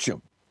to coach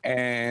them.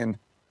 And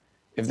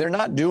if they're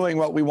not doing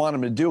what we want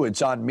them to do,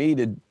 it's on me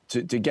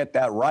to get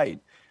that right.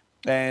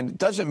 And it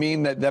doesn't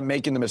mean that them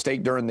making the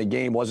mistake during the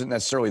game wasn't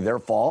necessarily their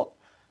fault.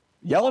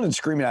 Yelling and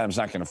screaming at them is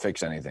not going to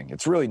fix anything.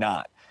 It's really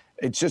not.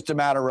 It's just a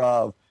matter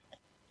of,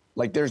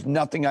 like, there's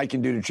nothing I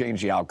can do to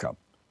change the outcome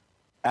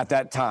at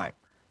that time.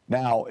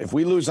 Now, if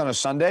we lose on a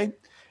Sunday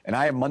and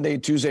I have Monday,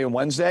 Tuesday, and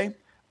Wednesday,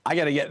 I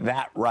got to get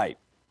that right.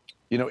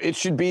 It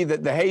should be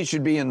that the hay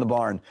should be in the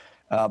barn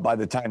by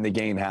the time the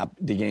game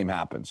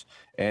happens.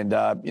 And,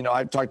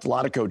 I've talked to a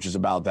lot of coaches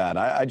about that.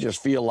 I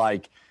just feel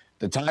like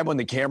the time when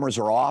the cameras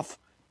are off,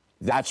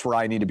 that's where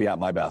I need to be at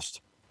my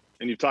best.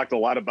 And you've talked a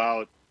lot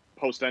about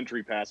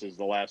post-entry passes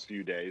the last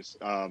few days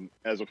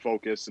as a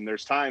focus. And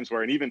there's times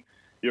where, and even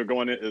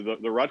going into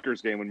the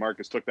Rutgers game when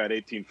Marcus took that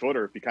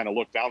 18-footer, if you kind of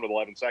look down with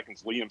 11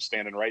 seconds, Liam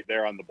standing right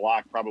there on the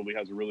block probably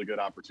has a really good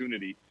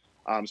opportunity,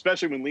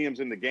 especially when Liam's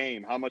in the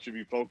game. How much have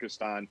you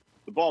focused on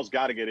the ball's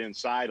got to get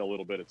inside a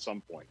little bit at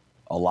some point?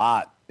 A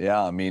lot.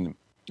 Yeah. I mean,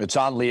 it's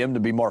on Liam to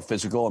be more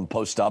physical and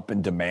post up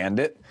and demand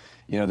it.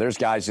 There's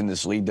guys in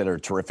this league that are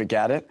terrific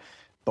at it,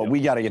 but we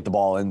got to get the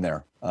ball in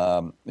there.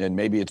 And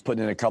maybe it's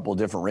putting in a couple of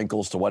different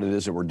wrinkles to what it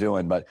is that we're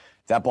doing, but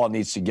that ball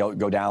needs to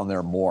go down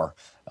there more.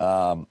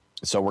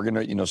 So we're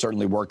going to,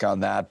 certainly work on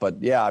that.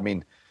 But yeah, I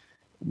mean,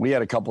 we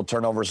had a couple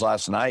turnovers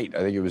last night. I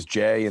think it was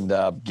Jay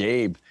and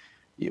Gabe.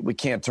 We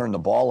can't turn the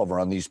ball over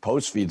on these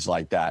post feeds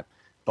like that,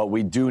 but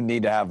we do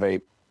need to have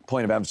a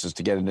point of emphasis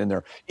to get it in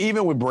there.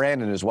 Even with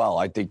Brandon as well.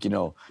 I think,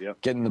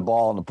 getting the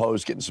ball in the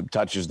post, getting some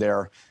touches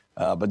there.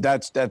 But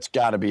that's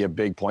got to be a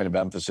big point of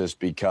emphasis,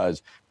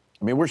 because,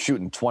 I mean, we're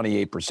shooting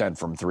 28%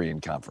 from three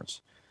in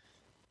conference.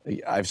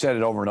 I've said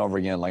it over and over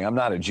again. Like, I'm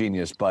not a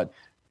genius, but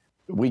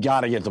we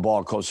got to get the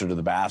ball closer to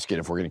the basket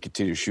if we're going to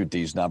continue to shoot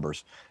these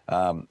numbers.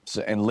 And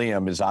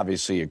Liam is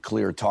obviously a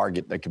clear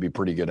target that could be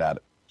pretty good at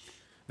it.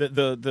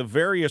 The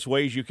various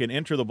ways you can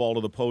enter the ball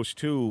to the post,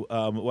 too,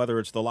 whether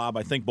it's the lob.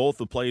 I think both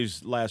the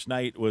plays last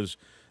night was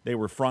they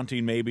were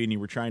fronting maybe and you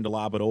were trying to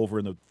lob it over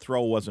and the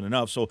throw wasn't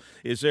enough. So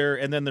is there –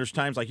 and then there's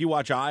times like you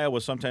watch Iowa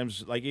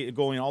sometimes, like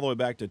going all the way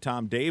back to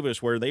Tom Davis,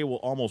 where they will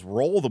almost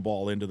roll the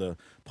ball into the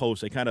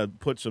post. They kind of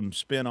put some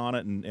spin on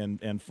it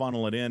and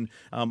funnel it in.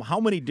 How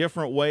many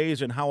different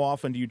ways and how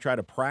often do you try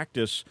to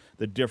practice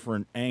the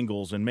different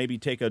angles and maybe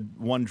take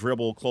one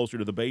dribble closer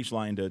to the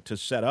baseline to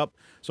set up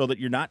so that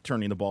you're not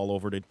turning the ball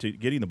over to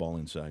getting the ball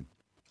inside?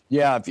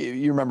 Yeah, if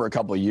you remember a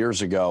couple of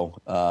years ago,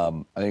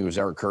 I think it was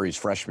Eric Curry's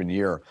freshman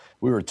year,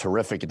 we were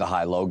terrific at the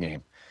high-low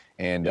game.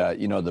 And,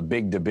 the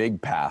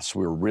big-to-big pass,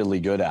 we were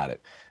really good at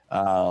it.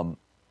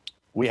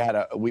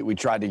 We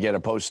tried to get a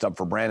post up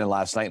for Brandon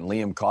last night, and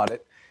Liam caught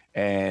it,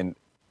 and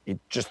he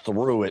just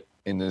threw it.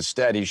 And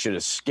instead, he should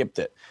have skipped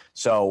it.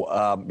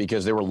 So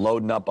because they were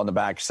loading up on the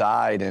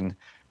backside, and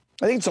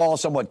I think it's all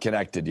somewhat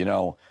connected.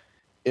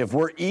 If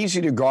we're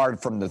easy to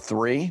guard from the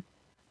three,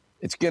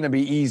 it's going to be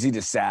easy to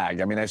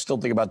sag. I mean, I still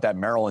think about that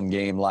Maryland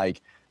game.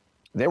 Like,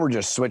 they were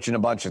just switching a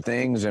bunch of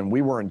things, and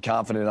we weren't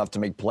confident enough to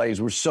make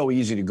plays. We're so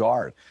easy to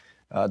guard.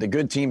 The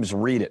good teams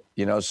read it,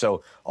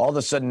 So all of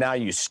a sudden now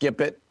you skip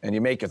it and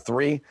you make a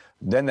three.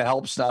 Then the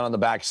help's not on the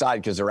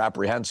backside because they're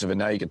apprehensive, and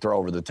now you can throw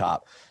over the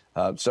top.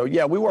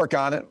 We work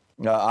on it.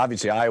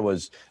 Obviously,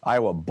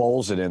 Iowa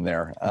bowls it in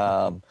there,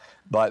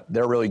 but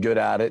they're really good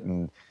at it.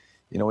 And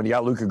when you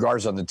got Luka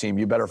Garza on the team,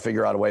 you better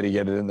figure out a way to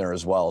get it in there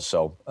as well.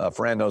 So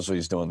Fran knows what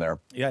he's doing there.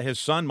 Yeah, his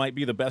son might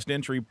be the best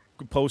entry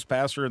post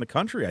passer in the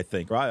country, I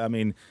think, right? I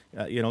mean,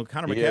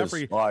 Connor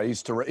McCaffrey. Well,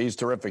 he's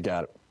terrific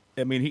at it.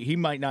 I mean, he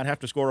might not have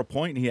to score a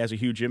point, and he has a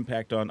huge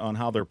impact on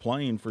how they're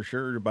playing for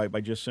sure by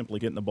just simply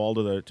getting the ball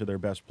to their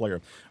best player.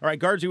 All right,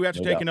 Guardsy, we have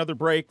to take another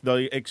break.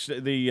 What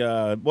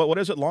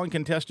is it? Long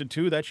contested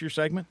 2? That's your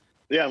segment?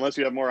 Yeah, unless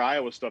you have more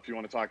Iowa stuff you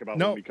want to talk about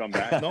when we come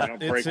back.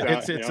 Break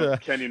down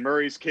Kenyon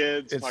Murray's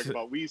kids, talk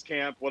about Wee's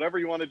camp, whatever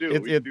you want to do.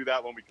 We can do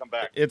that when we come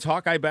back. It's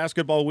Hawkeye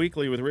Basketball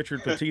Weekly with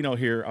Richard Pitino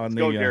here on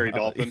Go Gary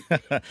Dolphin.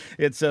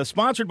 It's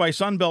sponsored by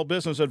Sunbelt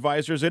Business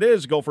Advisors. It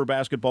is Gopher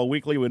Basketball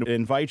Weekly. We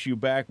invite you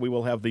back. We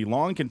will have the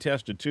long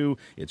contested 2.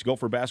 It's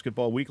Gopher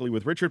Basketball Weekly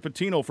with Richard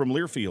Pitino from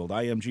Learfield,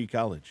 IMG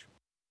College.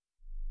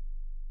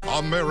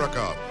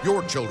 America,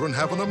 your children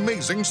have an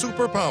amazing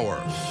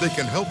superpower. They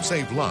can help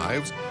save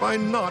lives by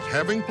not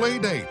having play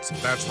dates.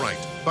 That's right.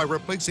 By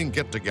replacing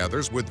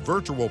get-togethers with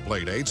virtual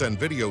play dates and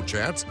video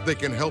chats, they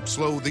can help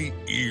slow the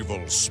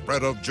evil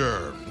spread of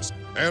germs.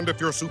 And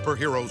if your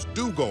superheroes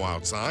do go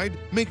outside,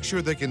 make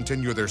sure they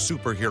continue their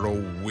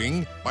superhero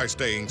wing by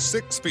staying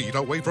 6 feet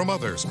away from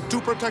others to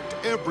protect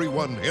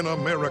everyone in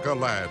America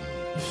land.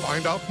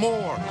 Find out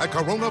more at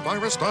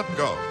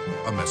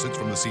coronavirus.gov. A message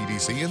from the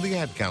CDC and the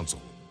Ad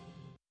Council.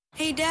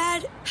 Hey,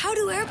 Dad, how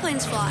do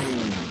airplanes fly?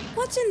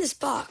 What's in this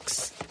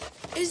box?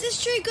 Is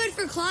this tree good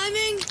for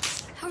climbing?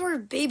 How are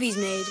babies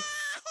made?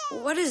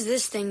 What does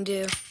this thing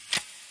do?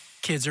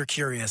 Kids are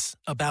curious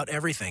about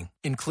everything,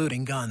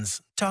 including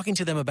guns. Talking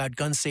to them about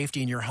gun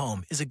safety in your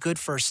home is a good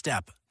first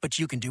step, but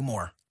you can do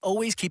more.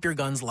 Always keep your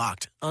guns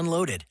locked,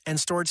 unloaded, and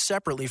stored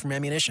separately from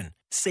ammunition.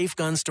 Safe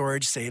gun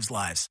storage saves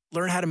lives.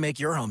 Learn how to make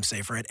your home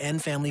safer at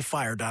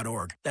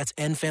endfamilyfire.org. That's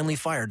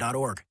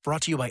endfamilyfire.org.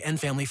 Brought to you by End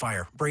Family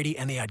Fire, Brady,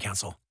 and the Ad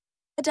Council.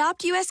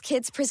 Adopt US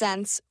Kids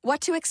presents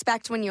What to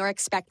Expect When You're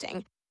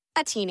Expecting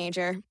a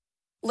Teenager.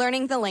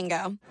 Learning the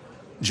lingo.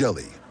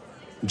 Jelly.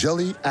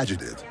 Jelly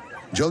adjective.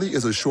 Jelly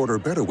is a shorter,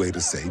 better way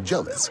to say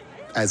jealous.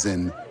 As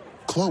in,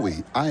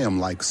 Chloe, I am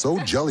like so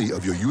jelly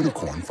of your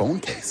unicorn phone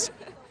case.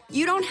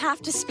 You don't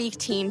have to speak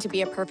teen to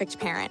be a perfect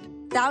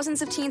parent.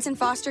 Thousands of teens in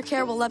foster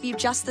care will love you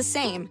just the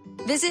same.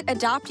 Visit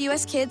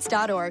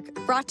adoptuskids.org.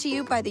 Brought to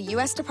you by the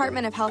U.S.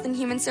 Department of Health and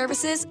Human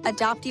Services,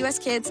 Adopt US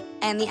Kids,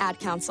 and the Ad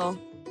Council.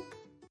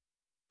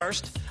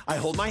 First, I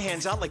hold my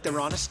hands out like they're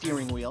on a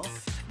steering wheel.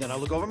 Then I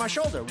look over my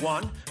shoulder.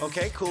 1,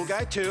 okay, cool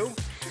guy. 2,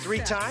 3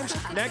 times.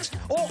 Next,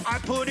 I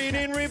put it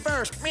in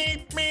reverse.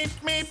 Meep, meep,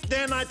 meep.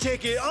 Then I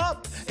take it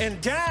up and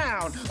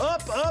down,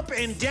 up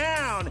and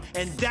down.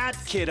 And that,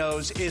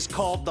 kiddos, is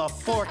called the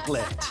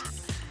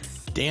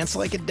forklift. Dance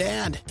like a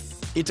dad.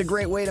 It's a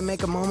great way to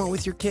make a moment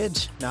with your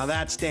kids. Now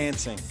that's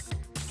dancing.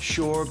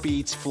 Sure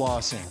beats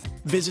flossing.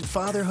 Visit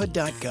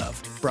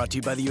fatherhood.gov. Brought to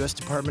you by the U.S.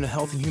 Department of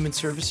Health and Human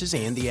Services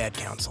and the Ad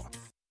Council.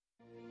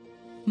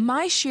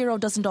 My Shiro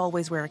doesn't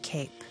always wear a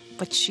cape,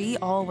 but she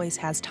always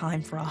has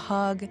time for a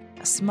hug,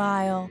 a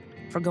smile,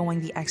 for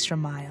going the extra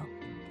mile.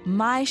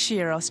 My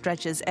Shiro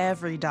stretches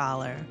every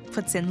dollar,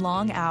 puts in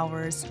long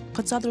hours,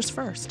 puts others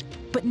first.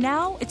 But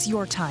now it's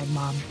your time,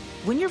 Mom.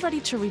 When you're ready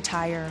to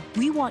retire,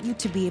 we want you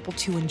to be able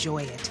to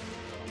enjoy it.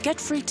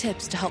 Get free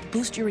tips to help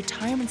boost your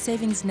retirement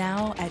savings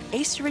now at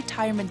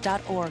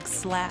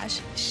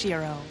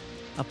aceyourretirement.org/Shiro.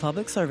 A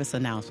public service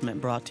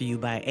announcement brought to you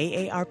by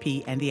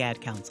AARP and the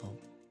Ad Council.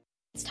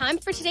 It's time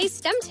for today's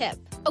STEM tip.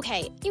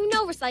 Okay, you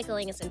know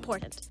recycling is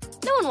important.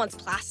 No one wants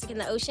plastic in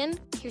the ocean.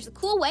 Here's a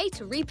cool way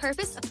to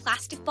repurpose a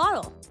plastic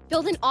bottle.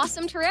 Build an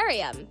awesome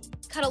terrarium.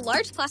 Cut a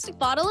large plastic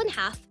bottle in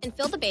half and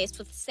fill the base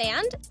with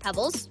sand,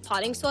 pebbles,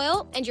 potting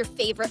soil, and your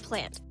favorite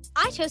plant.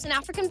 I chose an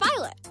African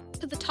violet.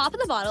 Put the top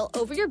of the bottle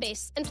over your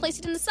base and place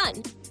it in the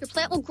sun. Your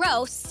plant will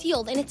grow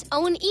sealed in its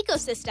own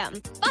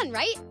ecosystem. Fun,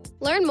 right?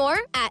 Learn more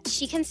at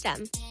She Can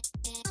STEM.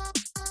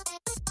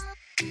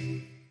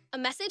 A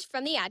message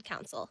from the Ad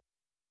Council.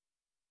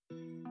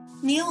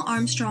 Neil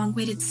Armstrong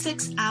waited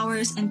 6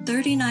 hours and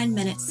 39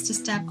 minutes to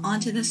step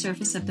onto the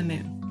surface of the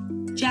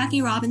moon.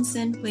 Jackie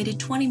Robinson waited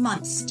 20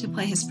 months to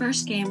play his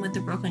first game with the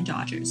Brooklyn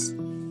Dodgers.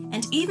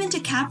 And even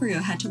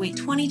DiCaprio had to wait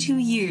 22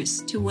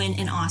 years to win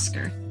an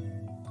Oscar.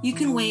 You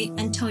can wait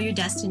until your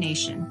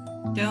destination.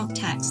 Don't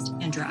text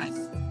and drive.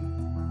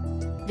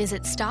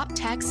 Visit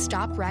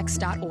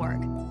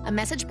StopTextStopWrecks.org. A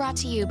message brought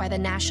to you by the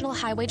National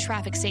Highway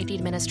Traffic Safety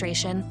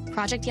Administration,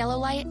 Project Yellow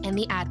Light, and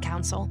the Ad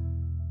Council.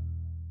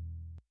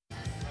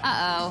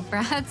 Uh-oh,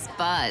 Brad's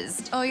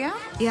buzzed. Oh, yeah?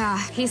 Yeah,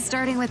 he's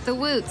starting with the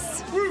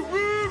woots.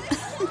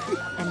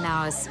 And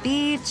now a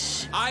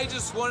speech. I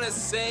just want to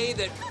say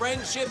that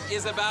friendship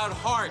is about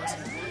heart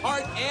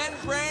and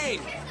brain.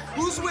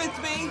 Who's with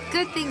me?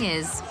 Good thing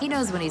is, he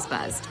knows when he's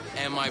buzzed.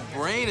 And my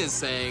brain is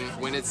saying,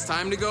 when it's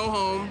time to go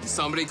home,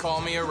 somebody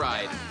call me a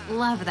ride.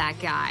 Love that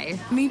guy.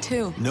 Me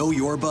too. Know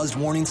your buzzed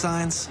warning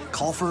signs?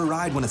 Call for a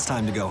ride when it's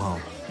time to go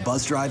home.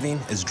 Buzz driving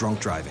is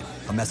drunk driving.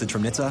 A message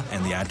from NHTSA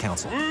and the Ad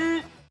Councel.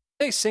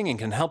 Safe singing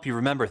can help you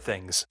remember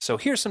things, so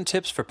here's some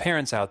tips for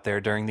parents out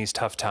there during these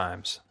tough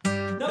times.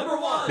 Number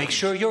 1. Make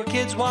sure your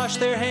kids wash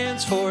their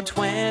hands for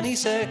 20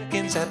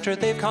 seconds after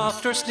they've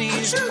coughed or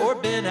sneezed or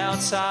been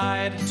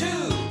outside. 2.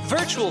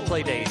 Virtual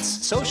play dates,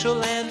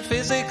 social and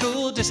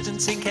physical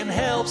distancing can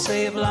help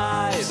save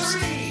lives.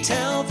 3.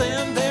 Tell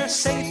them they're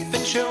safe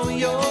and show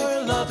your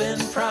love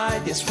and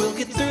pride. Yes, we'll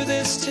get through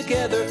this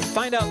together.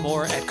 Find out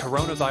more at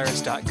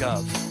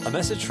coronavirus.gov. A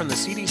message from the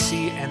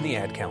CDC and the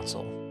Ad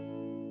Council.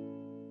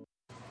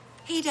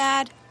 Hey,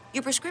 Dad,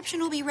 your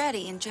prescription will be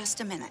ready in just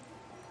a minute.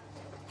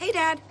 Hey,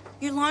 Dad,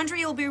 your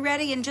laundry will be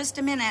ready in just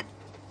a minute.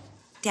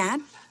 Dad,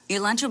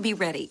 your lunch will be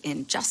ready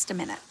in just a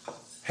minute.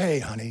 Hey,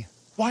 honey,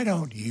 why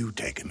don't you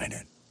take a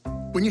minute?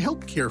 When you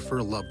help care for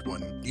a loved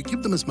one, you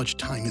give them as much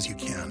time as you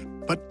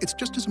can. But it's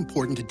just as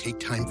important to take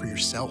time for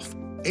yourself.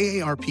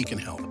 AARP can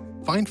help.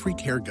 Find free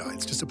care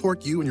guides to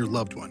support you and your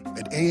loved one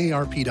at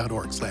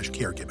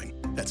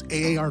aarp.org/caregiving. That's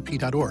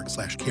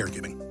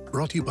aarp.org/caregiving.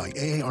 Brought to you by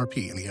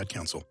AARP and the Ad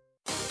Council.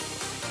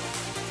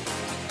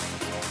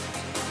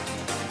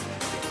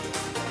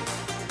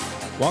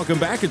 Welcome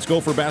back. It's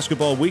Gopher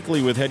Basketball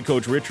Weekly with head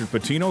coach Richard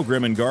Pitino.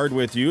 Grim and Guard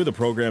with you. The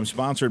program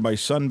sponsored by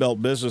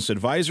Sunbelt Business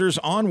Advisors.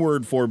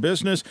 Onward for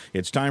business.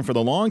 It's time for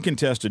the long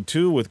contested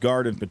two with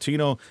Guard and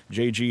Pitino.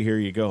 JG, here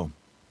you go.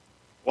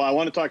 Well, I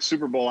want to talk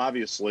Super Bowl,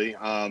 obviously.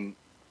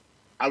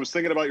 I was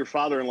thinking about your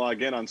father-in-law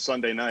again on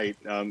Sunday night,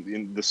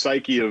 in the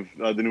psyche of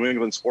the New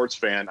England sports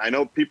fan. I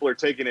know people are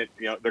taking it,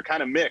 they're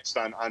kind of mixed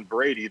on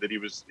Brady, that he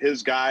was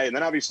his guy. And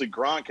then obviously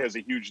Gronk has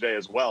a huge day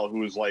as well, who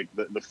was like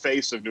the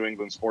face of New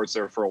England sports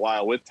there for a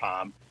while with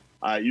Tom.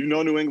 You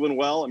know New England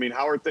well. I mean,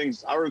 how are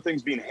things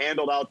being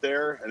handled out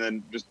there? And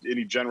then just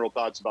any general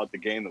thoughts about the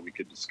game that we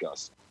could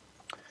discuss.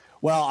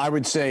 Well, I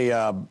would say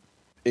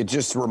it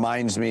just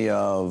reminds me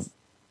of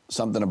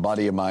something a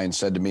buddy of mine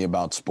said to me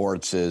about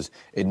sports is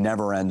it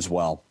never ends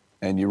well.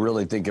 And you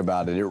really think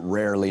about it, it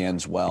rarely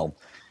ends well.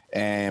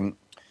 And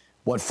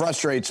what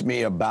frustrates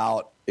me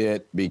about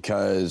it,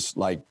 because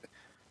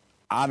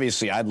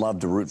obviously I'd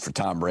love to root for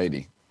Tom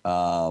Brady.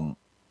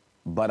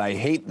 But I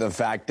hate the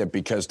fact that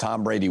because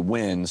Tom Brady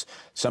wins,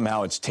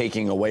 somehow it's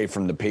taking away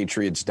from the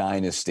Patriots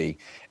dynasty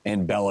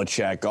and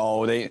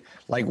Belichick.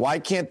 Why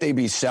can't they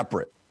be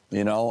separate?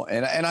 And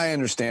I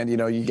understand,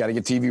 you got to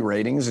get TV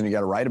ratings and you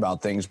got to write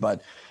about things,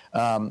 but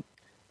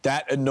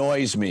that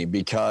annoys me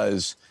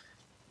because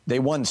they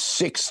won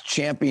 6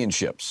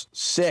 championships,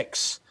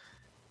 6.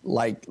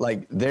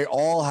 They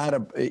all had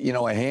a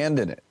hand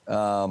in it.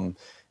 And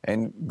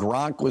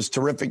Gronk was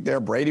terrific there.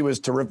 Brady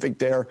was terrific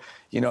there.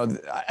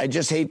 I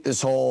just hate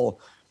this whole,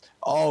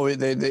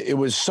 it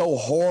was so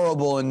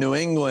horrible in New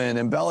England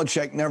and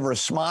Belichick never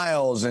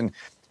smiles and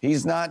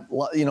he's not,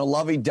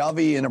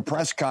 lovey-dovey in a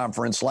press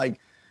conference.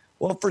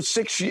 Well, for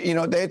 6, they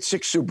had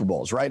 6 Super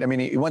Bowls, right? I mean,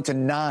 he went to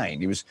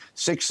 9. He was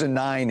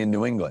 6-9 in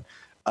New England.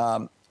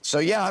 So,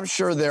 yeah, I'm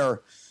sure they're a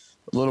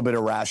little bit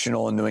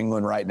irrational in New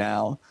England right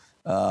now.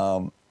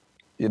 And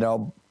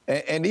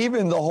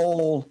even the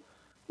whole,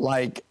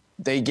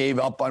 they gave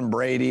up on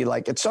Brady.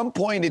 At some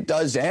point it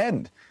does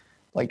end.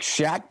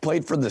 Shaq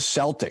played for the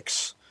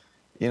Celtics.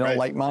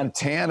 Right.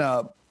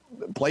 Montana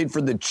played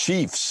for the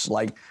Chiefs.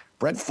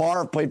 Brett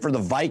Favre played for the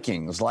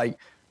Vikings.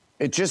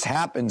 It just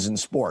happens in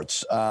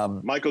sports.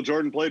 Michael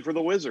Jordan played for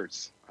the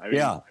Wizards.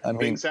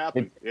 Things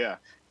happen.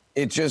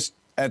 It just,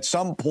 at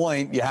some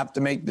point, you have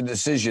to make the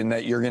decision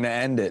that you're going to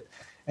end it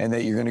and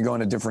that you're going to go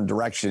in a different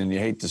direction, and you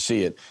hate to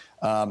see it.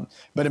 But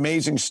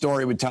amazing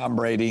story with Tom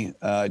Brady.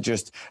 I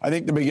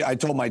think I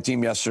told my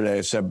team yesterday,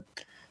 I said,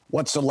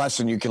 what's the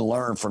lesson you can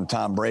learn from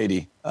Tom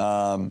Brady?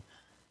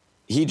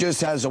 He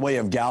just has a way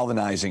of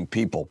galvanizing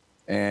people.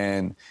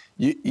 And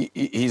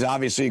he's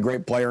obviously a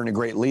great player and a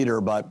great leader,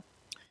 but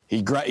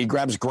he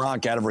grabs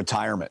Gronk out of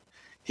retirement.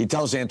 He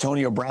tells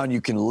Antonio Brown,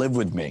 you can live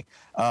with me.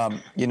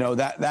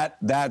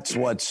 That's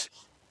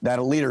that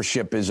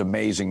leadership is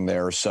amazing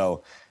there.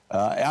 So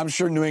I'm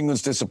sure New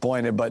England's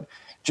disappointed, but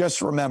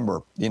just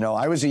remember,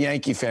 I was a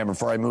Yankee fan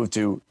before I moved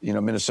to,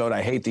 Minnesota.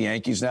 I hate the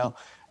Yankees now.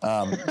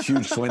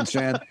 Huge Twins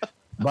fan.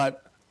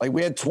 But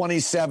we had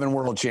 27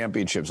 world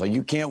championships.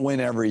 You can't win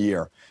every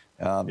year.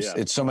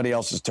 It's somebody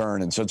else's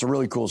turn. And so it's a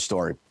really cool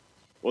story.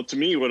 Well, to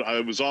me, what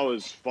was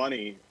always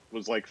funny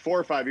was 4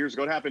 or 5 years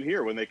ago, it happened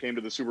here when they came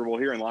to the Super Bowl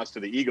here and lost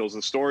to the Eagles.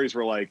 The stories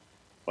were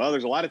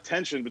there's a lot of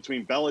tension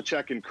between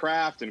Belichick and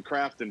Kraft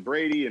and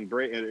Brady and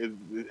Brady.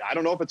 I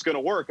don't know if it's going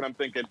to work. And I'm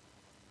thinking,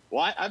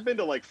 well, I've been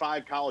to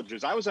 5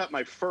 colleges. I was at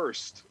my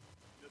first,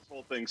 this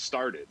whole thing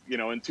started,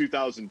 in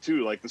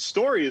 2002. The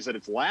story is that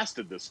it's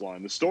lasted this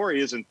long. The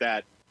story isn't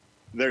that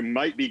they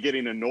might be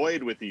getting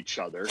annoyed with each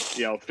other,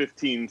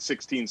 15,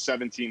 16,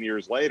 17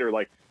 years later.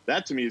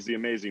 That to me is the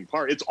amazing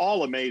part. It's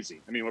all amazing.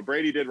 I mean, what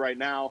Brady did right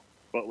now,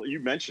 but you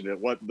mentioned it,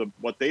 what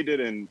they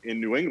did in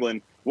New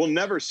England, we'll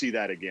never see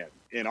that again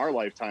in our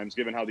lifetimes,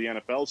 given how the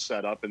NFL's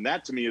set up. And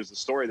that to me is the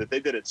story, that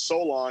they did it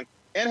so long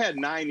and had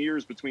 9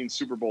 years between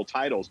Super Bowl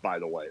titles, by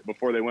the way,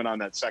 before they went on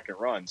that second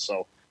run.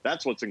 So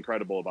that's what's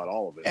incredible about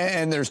all of it.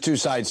 And there's 2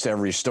 sides to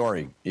every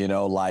story,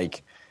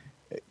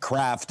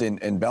 Kraft and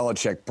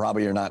Belichick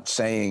probably are not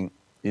saying,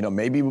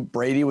 maybe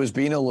Brady was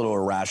being a little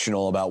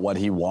irrational about what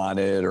he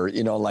wanted, or,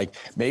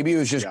 maybe it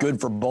was just good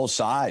for both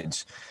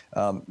sides.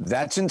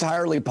 That's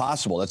entirely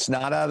possible. That's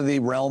not out of the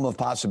realm of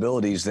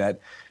possibilities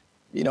that,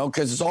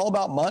 because it's all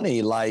about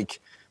money,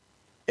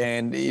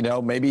 and,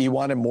 maybe he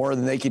wanted more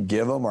than they could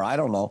give him, or I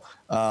don't know.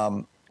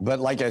 But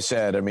like I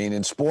said,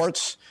 in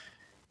sports,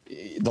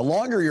 the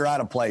longer you're out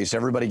of place,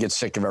 everybody gets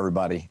sick of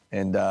everybody.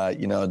 And,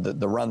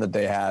 the run that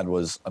they had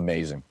was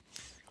amazing.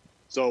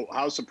 So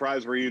how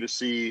surprised were you to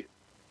see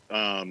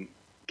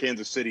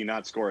Kansas City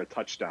not score a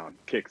touchdown,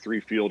 kick 3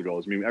 field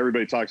goals. I mean,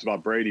 everybody talks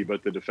about Brady,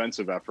 but the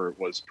defensive effort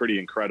was pretty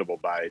incredible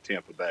by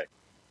Tampa Bay.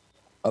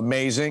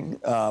 Amazing.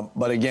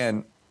 But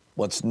again,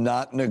 let's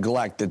not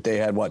neglect that they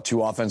had,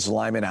 2 offensive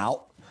linemen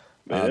out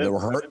that were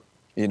hurt,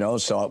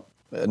 so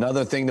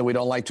another thing that we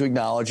don't like to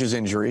acknowledge is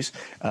injuries.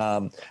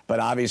 But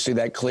obviously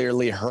that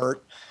clearly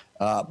hurt.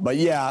 But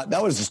yeah,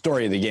 that was the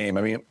story of the game.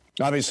 I mean,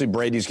 obviously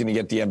Brady's going to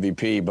get the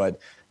MVP, but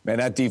man,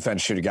 that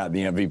defense should have gotten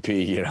the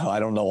MVP. I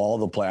don't know all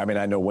the play. I mean,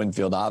 I know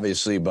Winfield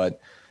obviously,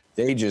 but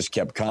they just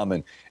kept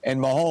coming.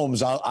 And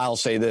Mahomes, I'll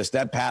say this,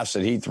 that pass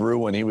that he threw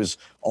when he was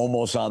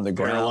almost on the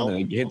ground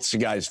and he hits the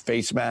guy's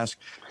face mask,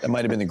 that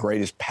might have been the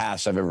greatest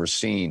pass I've ever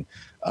seen.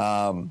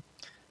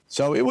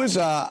 So it was,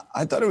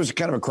 I thought it was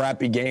kind of a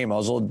crappy game. I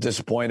was a little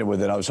disappointed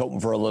with it. I was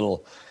hoping for a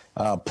little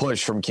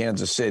push from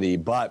Kansas City,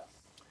 but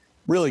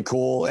really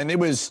cool. And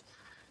it's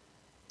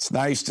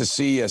nice to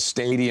see a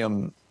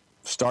stadium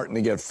starting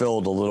to get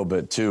filled a little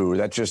bit too.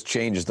 That just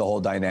changes the whole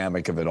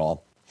dynamic of it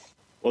all.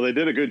 Well, they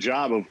did a good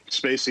job of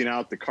spacing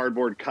out the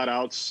cardboard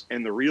cutouts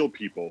and the real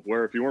people,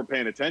 where if you weren't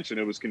paying attention,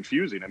 it was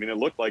confusing. I mean, it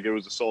looked like it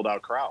was a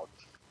sold-out crowd.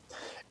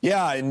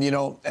 Yeah, and,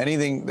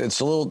 anything,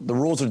 the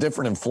rules are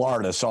different in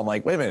Florida, so I'm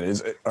like, wait a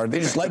minute, are they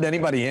just letting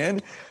anybody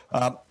in?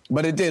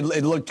 But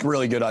it looked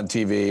really good on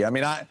TV. I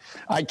mean,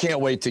 I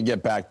can't wait to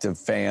get back to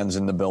fans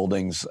in the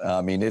buildings.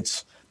 I mean,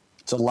 it's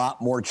a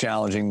lot more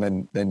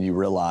challenging than you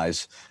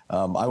realize.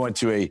 I went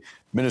to a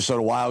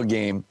Minnesota Wild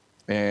game,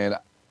 and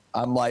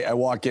I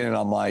walk in and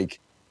I'm like,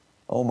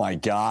 oh my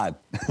God,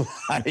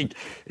 like,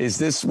 is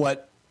this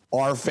what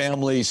our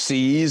family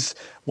sees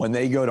when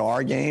they go to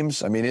our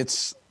games? I mean,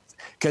 it's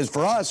because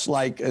for us,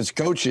 like as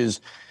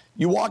coaches,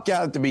 you walk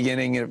out at the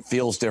beginning and it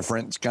feels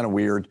different. It's kind of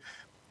weird.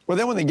 Well,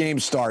 then when the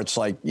game starts,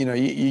 like,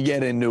 you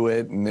get into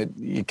it and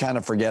you kind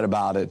of forget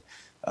about it.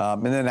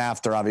 And then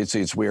after,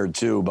 obviously, it's weird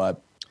too,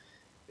 but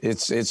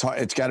it's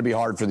got to be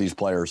hard for these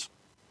players.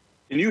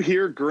 Can you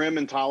hear Grimm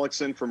and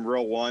Tollickson from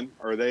row one?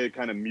 Or are they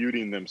kind of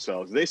muting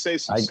themselves? They say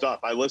some stuff.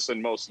 I listen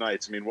most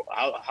nights. I mean,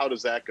 how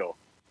does that go?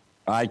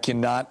 I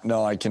cannot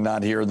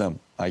hear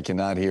them.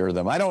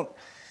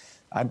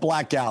 I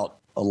black out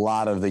a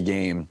lot of the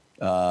game,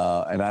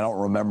 and I don't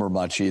remember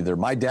much either.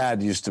 My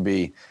dad used to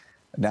be,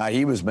 now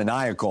he was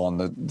maniacal on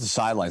the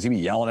sidelines. He'd be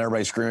yelling at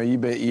everybody,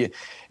 screaming, and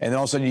then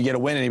all of a sudden you get a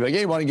win, and he'd be like,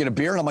 hey, you want to get a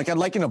beer? And I'm like, I'd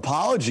like an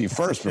apology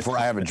first before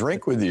I have a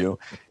drink with you.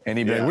 And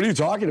he'd be like, what are you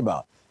talking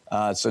about?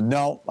 So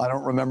no, I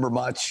don't remember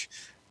much,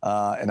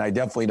 and I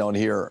definitely don't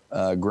hear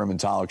Grimm and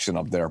Tollickson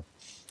up there.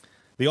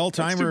 The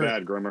all-timer, too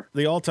bad, Grimmer.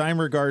 The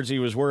all-timer Guardsy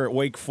was were at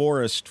Wake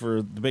Forest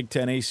for the Big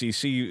Ten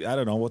ACC. I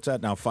don't know, what's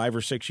that now, 5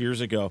 or 6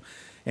 years ago,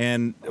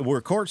 and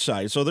we're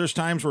courtside. So there's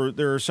times where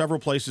there are several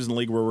places in the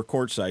league where we're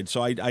courtside.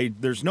 So I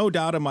there's no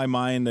doubt in my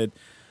mind that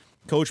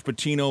Coach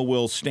Pitino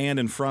will stand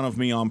in front of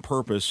me on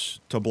purpose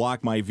to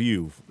block my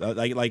view.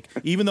 Like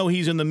even though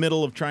he's in the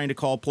middle of trying to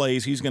call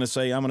plays, he's going to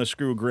say, I'm going to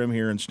screw Grimm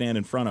here and stand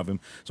in front of him.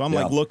 So I'm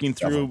like looking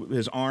through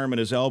his arm and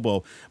his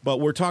elbow. But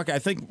we're talking, I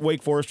think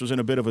Wake Forest was in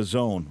a bit of a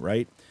zone,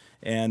 right?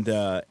 And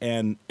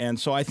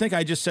so I think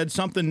I just said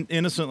something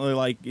innocently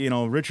like,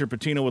 Richard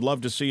Pitino would love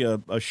to see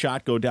a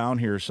shot go down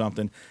here or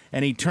something.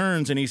 And he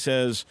turns and he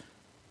says,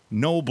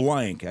 no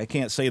blank. I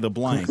can't say the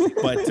blank,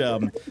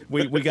 but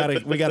we got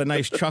a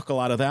nice chuckle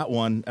out of that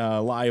one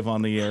live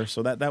on the air.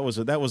 So that was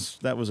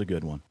a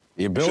good one.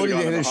 The ability to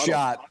hit a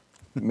shot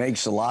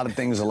makes a lot of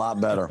things a lot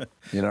better.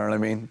 You know what I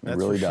mean? It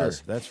really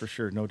does. That's for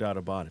sure. No doubt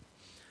about it.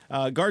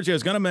 Guardsy, I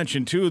was going to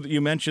mention, too, that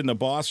you mentioned the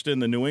Boston,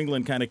 the New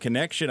England kind of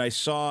connection. I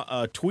saw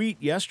a tweet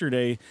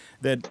yesterday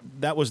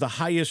that was the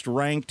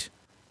highest-ranked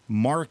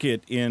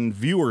market in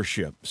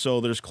viewership. So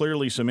there's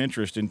clearly some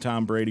interest in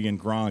Tom Brady and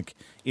Gronk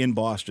in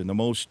Boston.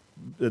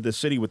 The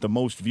city with the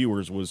most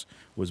viewers was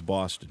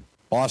Boston.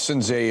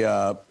 Boston's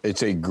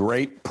it's a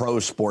great pro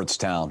sports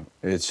town.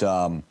 It's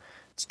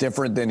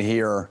different than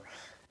here.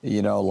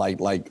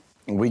 Like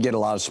we get a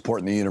lot of support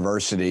in the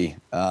university.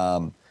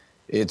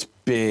 It's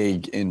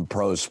big in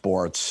pro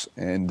sports,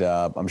 and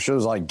I'm sure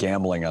there's a lot of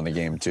gambling on the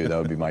game, too. That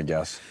would be my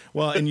guess.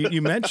 Well, and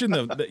you mentioned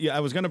I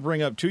was going to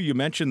bring up, too, you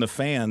mentioned the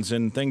fans,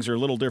 and things are a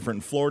little different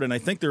in Florida, and I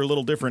think they're a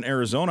little different in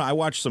Arizona. I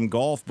watched some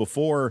golf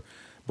before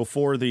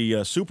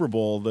the Super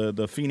Bowl.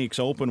 The Phoenix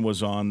Open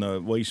was on,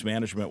 the Waste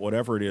Management,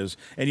 whatever it is.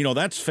 And,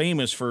 that's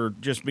famous for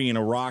just being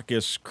a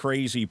raucous,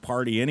 crazy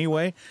party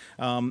anyway.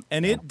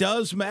 And it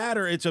does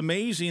matter. It's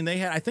amazing.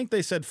 I think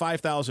they said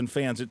 5,000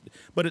 fans,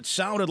 but it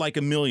sounded like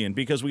 1 million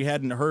because we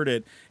hadn't heard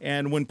it.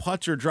 And when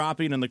putts are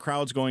dropping and the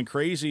crowd's going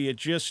crazy, it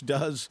just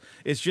does.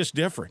 It's just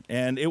different.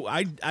 And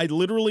I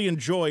literally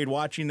enjoyed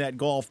watching that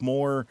golf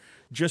more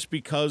just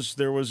because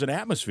there was an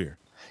atmosphere.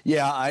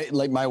 Yeah,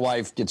 my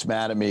wife gets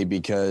mad at me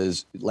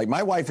because,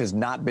 my wife has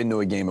not been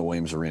to a game at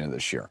Williams Arena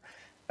this year.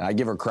 I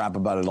give her crap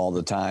about it all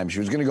the time. She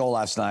was going to go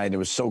last night, and it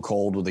was so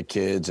cold with the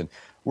kids, and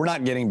we're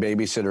not getting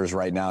babysitters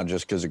right now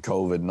just because of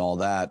COVID and all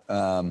that.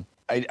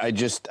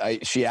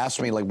 She asked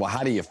me, well,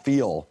 how do you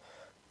feel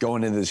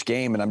going into this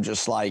game? And I'm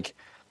just like,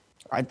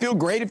 I feel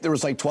great if there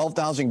was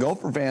 12,000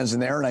 Gopher fans in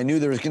there, and I knew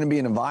there was going to be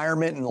an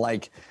environment, and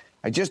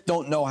I just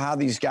don't know how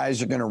these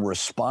guys are going to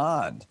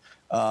respond.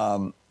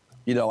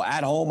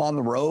 At home, on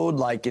the road,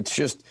 like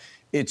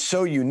it's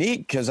so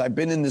unique because I've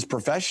been in this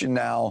profession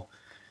now,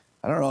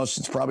 I don't know,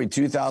 since probably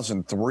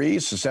 2003,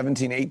 so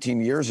 17,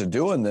 18 years of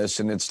doing this.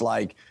 And it's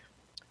like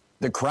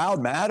the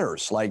crowd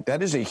matters. Like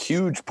that is a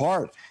huge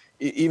part,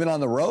 even on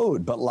the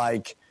road. But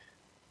like,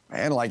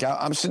 man, like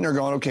I'm sitting there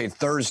going, okay,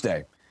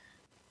 Thursday,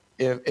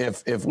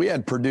 if we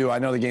had Purdue, I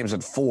know the game's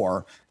at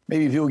 4,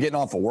 maybe people getting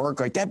off of work,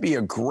 like that'd be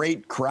a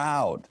great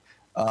crowd.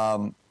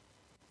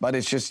 But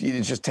it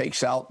just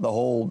takes out that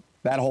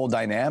whole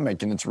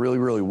dynamic. And it's really,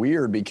 really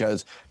weird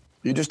because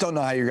you just don't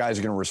know how your guys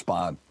are going to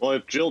respond. Well,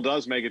 if Jill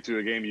does make it to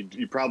a game,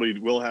 you probably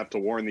will have to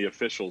warn the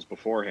officials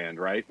beforehand,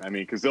 right? I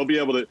mean, because they'll be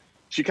able to –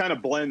 she kind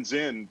of blends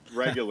in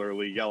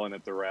regularly yelling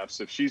at the refs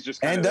if she's just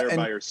kind of there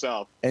by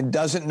herself. And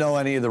doesn't know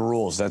any of the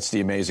rules. That's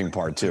the amazing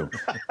part, too.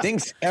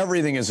 Thinks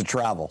everything is a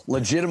travel,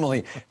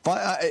 legitimately.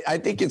 I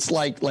think it's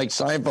like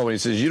Seinfeld when he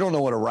says, you don't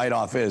know what a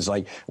write-off is.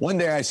 Like, one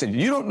day I said,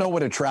 you don't know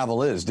what a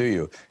travel is, do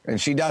you? And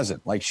she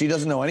doesn't. Like, she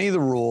doesn't know any of the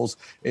rules.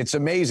 It's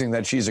amazing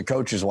that she's a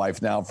coach's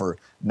wife now for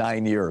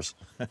 9 years.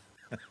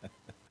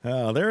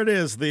 There it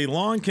is, the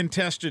long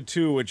contested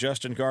 2 with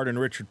Justin Gard and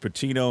Richard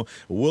Pitino.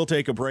 We'll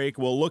take a break.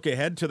 We'll look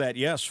ahead to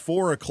that,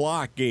 4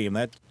 o'clock game.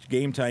 That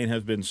game time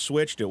has been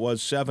switched. It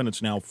was 7,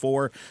 it's now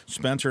 4.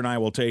 Spencer and I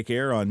will take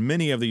air on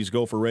many of these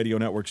Gopher Radio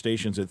Network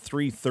stations at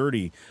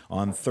 3:30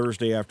 on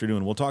Thursday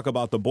afternoon. We'll talk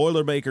about the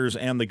Boilermakers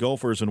and the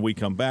Gophers when we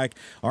come back.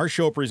 Our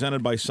show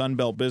presented by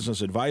Sunbelt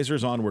Business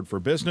Advisors, Onward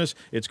for Business.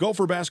 It's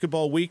Gopher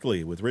Basketball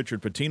Weekly with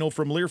Richard Pitino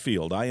from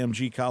Learfield,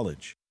 IMG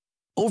College.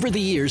 Over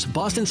the years,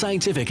 Boston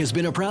Scientific has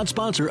been a proud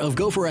sponsor of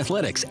Gopher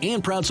Athletics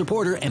and proud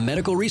supporter and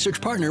medical research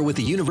partner with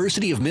the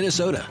University of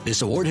Minnesota.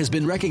 This award has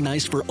been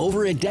recognized for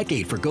over a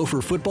decade for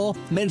Gopher football,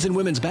 men's and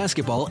women's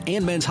basketball,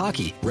 and men's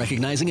hockey,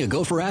 recognizing a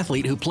Gopher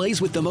athlete who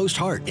plays with the most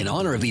heart. In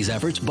honor of these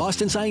efforts,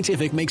 Boston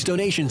Scientific makes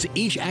donations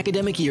each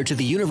academic year to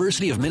the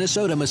University of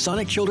Minnesota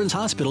Masonic Children's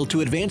Hospital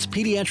to advance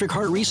pediatric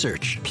heart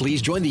research. Please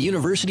join the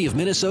University of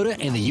Minnesota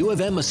and the U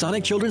of M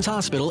Masonic Children's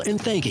Hospital in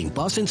thanking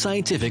Boston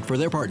Scientific for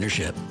their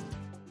partnership.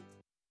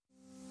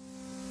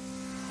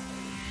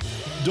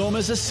 Don't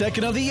miss a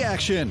second of the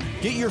action.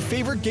 Get your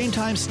favorite game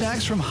time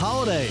snacks from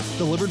Holiday,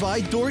 delivered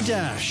by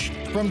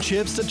DoorDash. From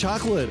chips to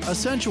chocolate,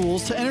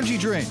 essentials to energy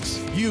drinks,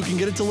 you can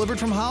get it delivered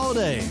from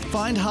Holiday.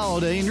 Find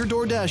Holiday in your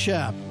DoorDash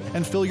app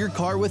and fill your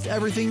car with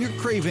everything you're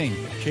craving.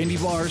 Candy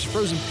bars,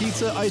 frozen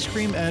pizza, ice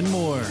cream, and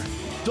more.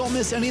 Don't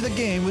miss any of the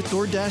game with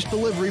DoorDash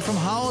delivery from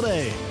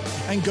Holiday.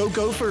 And go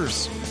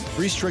Gophers.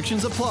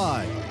 Restrictions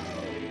apply.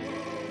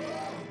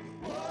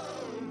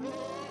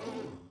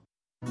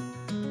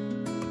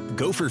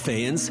 Gopher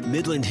fans,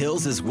 Midland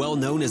Hills is well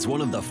known as one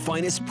of the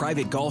finest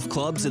private golf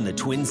clubs in the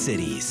Twin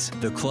Cities.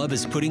 The club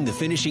is putting the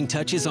finishing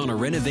touches on a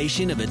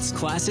renovation of its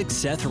classic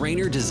Seth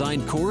Rayner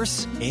designed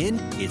course, and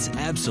it's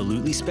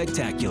absolutely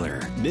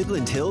spectacular.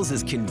 Midland Hills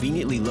is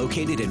conveniently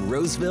located in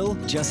Roseville,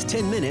 just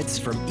 10 minutes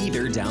from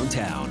either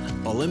downtown.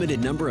 A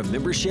limited number of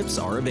memberships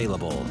are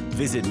available.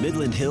 Visit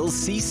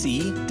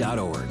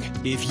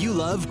MidlandHillsCC.org. If you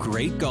love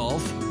great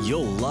golf,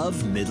 you'll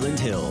love Midland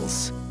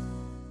Hills.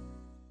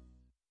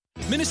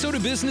 Minnesota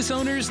business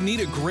owners need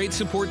a great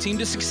support team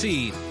to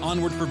succeed.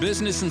 Onward for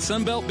Business and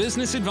Sunbelt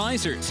Business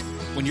Advisors.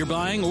 When you're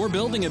buying or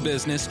building a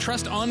business,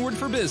 trust Onward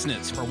for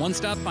Business for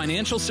one-stop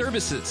financial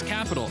services,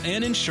 capital,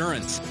 and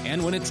insurance.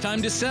 And when it's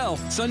time to sell,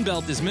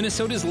 Sunbelt is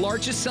Minnesota's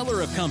largest seller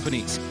of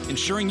companies,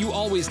 ensuring you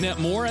always net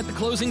more at the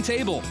closing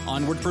table.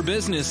 Onward for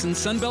Business and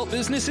Sunbelt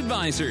Business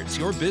Advisors,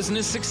 your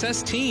business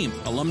success team.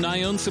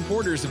 Alumni-owned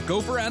supporters of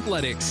Gopher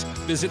Athletics.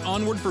 Visit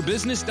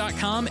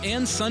onwardforbusiness.com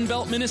and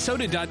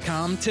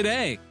sunbeltminnesota.com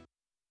today.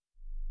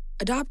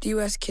 Adopt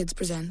US Kids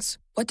presents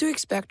What to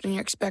Expect When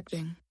You're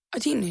Expecting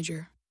a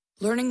Teenager.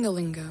 Learning the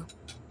Lingo.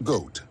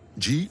 GOAT,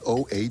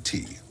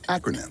 G-O-A-T,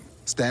 acronym,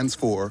 stands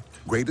for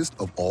Greatest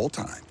of All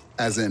Time.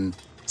 As in,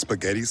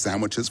 spaghetti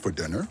sandwiches for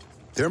dinner?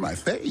 They're my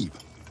fave.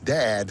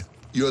 Dad,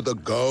 you're the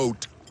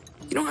GOAT.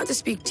 You don't have to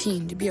speak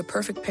teen to be a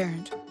perfect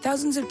parent.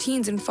 Thousands of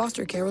teens in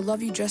foster care will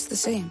love you just the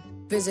same.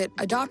 Visit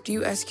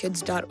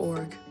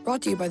adoptuskids.org.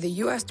 Brought to you by the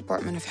U.S.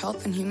 Department of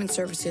Health and Human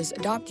Services,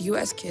 Adopt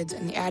U.S. Kids,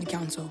 and the Ad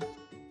Council.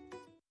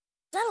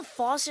 Is that a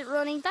faucet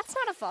running? That's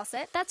not a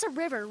faucet. That's a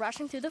river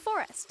rushing through the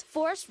forest.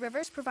 Forest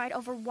rivers provide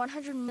over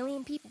 100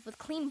 million people with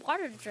clean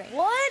water to drink.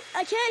 What?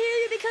 I can't hear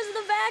you because of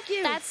the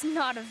vacuum. That's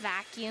not a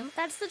vacuum.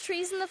 That's the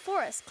trees in the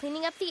forest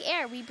cleaning up the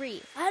air we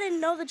breathe. I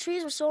didn't know the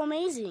trees were so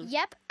amazing.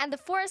 Yep, and the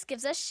forest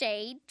gives us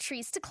shade,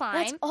 trees to climb.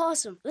 That's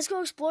awesome. Let's go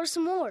explore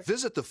some more.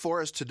 Visit the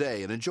forest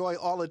today and enjoy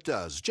all it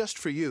does, just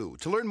for you.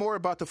 To learn more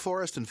about the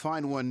forest and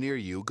find one near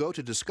you, go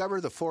to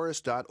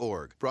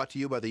discovertheforest.org. Brought to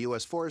you by the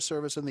U.S. Forest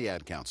Service and the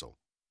Ad Council.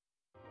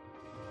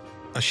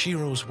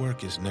 Ashiro's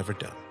work is never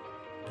done.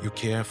 You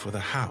care for the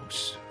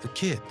house, the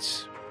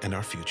kids, and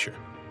our future.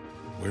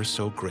 We're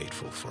so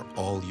grateful for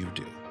all you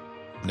do.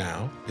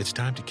 Now, it's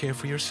time to care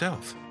for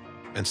yourself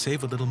and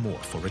save a little more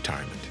for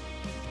retirement.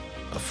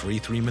 A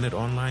free 3-minute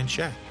online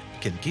chat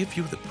can give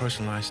you the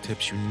personalized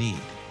tips you need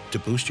to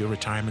boost your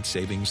retirement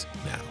savings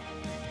now.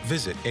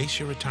 Visit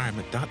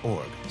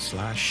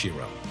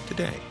asiaretirement.org/Shiro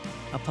today.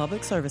 A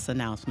public service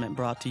announcement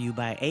brought to you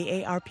by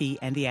AARP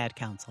and the Ad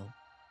Council.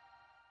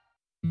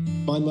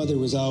 My mother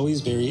was always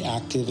very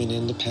active and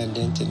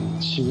independent,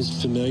 and she was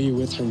familiar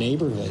with her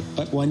neighborhood.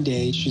 But one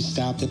day, she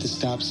stopped at the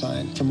stop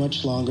sign for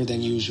much longer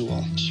than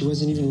usual. She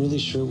wasn't even really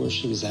sure where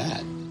she was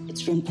at.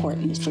 It's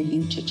important for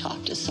you to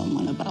talk to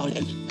someone about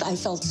it. I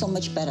felt so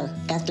much better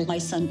after my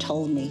son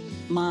told me,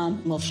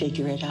 Mom, we'll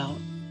figure it out.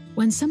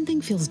 When something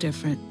feels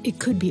different, it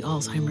could be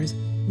Alzheimer's.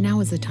 Now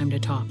is the time to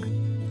talk.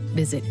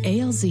 Visit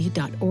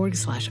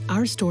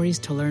alz.org/ourstories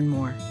to learn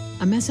more.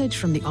 A message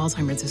from the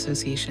Alzheimer's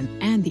Association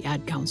and the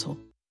Ad Council.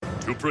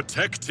 To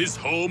protect his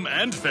home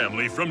and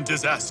family from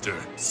disaster,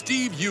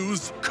 Steve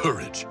used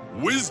courage,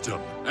 wisdom,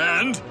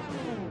 and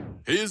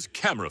his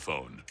camera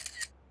phone.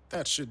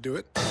 That should do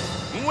it.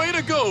 Way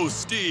to go,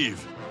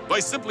 Steve! By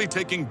simply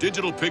taking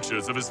digital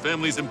pictures of his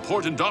family's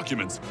important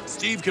documents,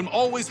 Steve can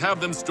always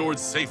have them stored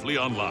safely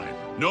online,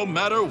 no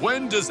matter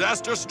when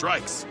disaster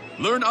strikes.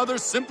 Learn other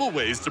simple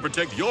ways to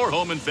protect your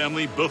home and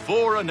family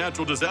before a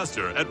natural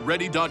disaster at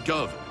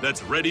ready.gov.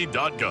 That's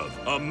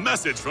ready.gov. A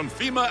message from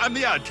FEMA and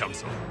the Ad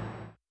Council.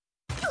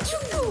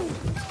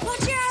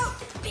 Watch out!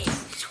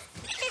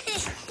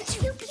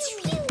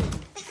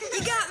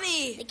 You got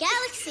me! The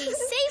galaxy is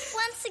safe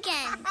once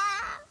again.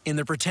 In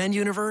the pretend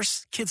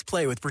universe, kids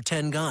play with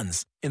pretend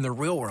guns. In the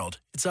real world,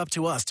 it's up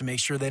to us to make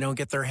sure they don't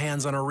get their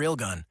hands on a real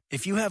gun.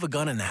 If you have a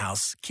gun in the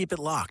house, keep it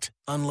locked,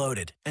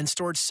 unloaded, and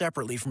stored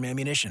separately from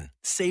ammunition.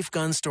 Safe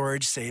gun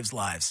storage saves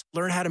lives.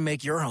 Learn how to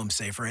make your home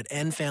safer at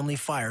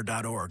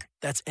endfamilyfire.org.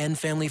 That's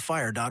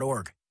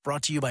endfamilyfire.org.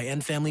 Brought to you by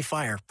End Family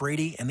Fire,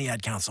 Brady, and the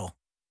Ad Council.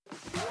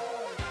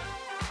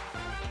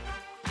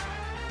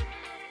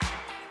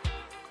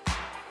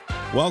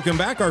 Welcome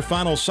back. Our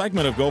final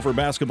segment of Gopher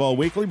Basketball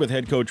Weekly with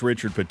head coach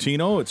Richard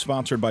Pitino. It's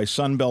sponsored by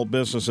Sunbelt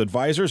Business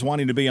Advisors.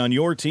 Wanting to be on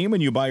your team when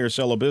you buy or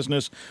sell a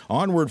business?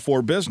 Onward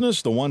for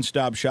Business, the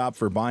one-stop shop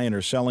for buying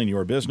or selling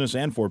your business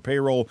and for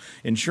payroll,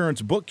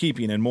 insurance,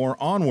 bookkeeping, and more.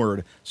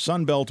 Onward,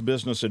 Sunbelt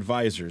Business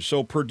Advisors.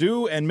 So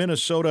Purdue and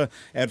Minnesota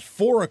at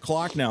 4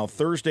 o'clock now,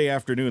 Thursday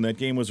afternoon. That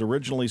game was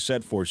originally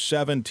set for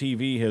 7.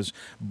 TV has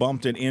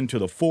bumped it into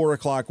the 4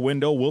 o'clock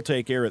window. We'll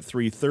take air at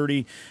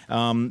 3:30.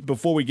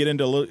 Before we get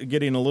into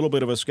getting a little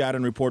bit of a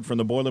scouting report from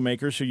the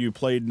Boilermakers, who you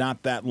played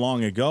not that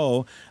long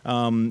ago.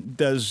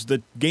 Does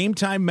the game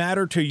time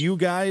matter to you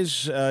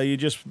guys? You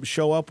just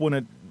show up when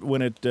it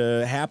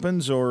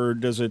happens, or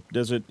does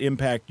it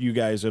impact you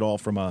guys at all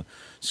from a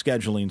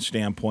scheduling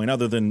standpoint,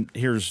 other than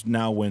here's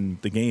now when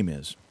the game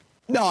is?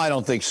 No, I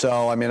don't think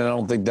so. I mean, I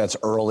don't think that's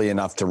early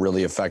enough to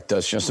really affect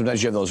us. You know,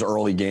 sometimes you have those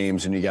early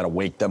games and you got to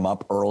wake them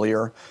up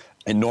earlier.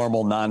 In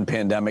normal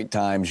non-pandemic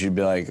times, you'd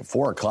be like,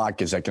 4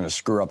 o'clock, is that going to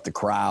screw up the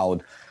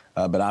crowd?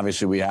 But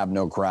obviously we have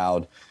no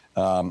crowd.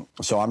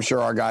 So I'm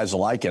sure our guys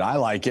will like it. I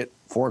like it.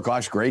 4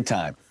 o'clock's a great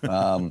time.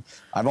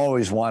 I've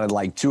always wanted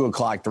like 2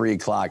 o'clock, 3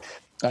 o'clock.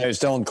 I was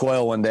telling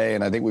Coyle one day,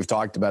 and I think we've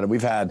talked about it.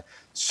 We've had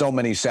so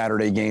many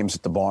Saturday games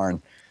at the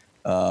barn.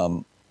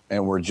 And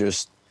we're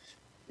just,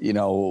 you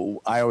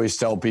know, I always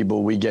tell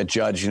people we get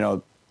judged, you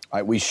know,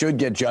 we should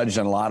get judged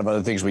on a lot of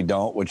other things we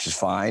don't, which is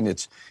fine.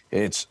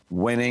 It's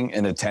winning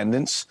and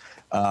attendance.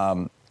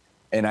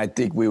 And I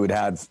think we would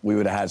have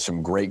had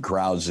some great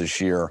crowds this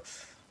year,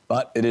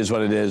 but it is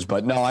what it is.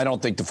 But no, I don't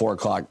think the 4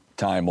 o'clock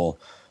time will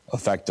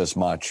affect us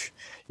much.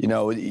 You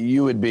know,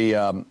 you would be,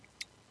 I don't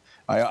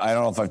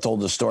know if I've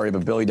told the story,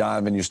 but Billy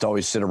Donovan used to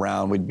always sit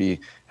around. We'd be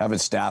having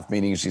staff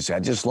meetings. He'd say,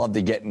 I just love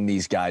to get in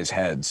these guys'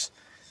 heads.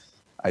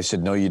 I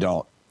said, no, you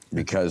don't,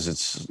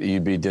 because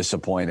you'd be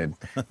disappointed.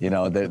 You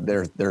know,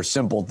 they're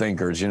simple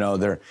thinkers. You know,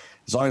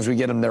 as long as we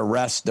get them their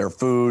rest, their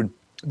food,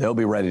 they'll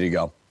be ready to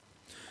go.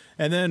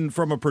 And then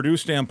from a Purdue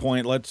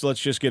standpoint, let's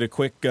just get a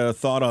quick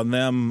thought on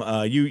them.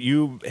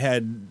 You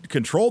had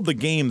controlled the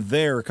game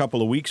there a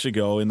couple of weeks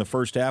ago in the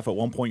first half. At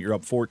one point, you're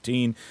up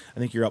 14. I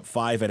think you're up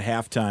 5 at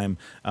halftime.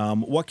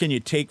 What can you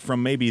take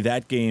from maybe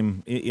that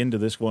game into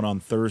this one on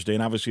Thursday?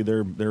 And obviously,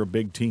 they're a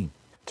big team.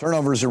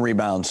 Turnovers and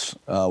rebounds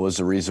was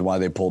the reason why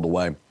they pulled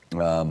away. We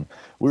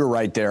were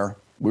right there.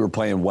 We were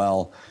playing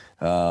well.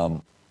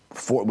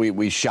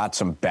 We shot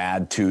some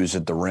bad twos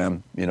at the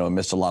rim, you know,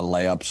 missed a lot of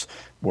layups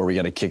where we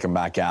got to kick them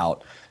back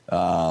out.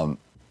 And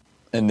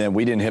then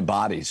we didn't hit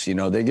bodies. You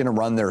know, they're going to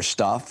run their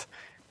stuff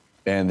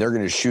and they're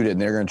going to shoot it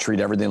and they're going to treat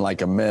everything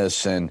like a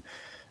miss. And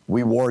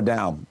we wore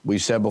down. We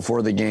said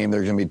before the game,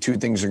 there's going to be two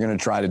things they're going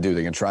to try to do.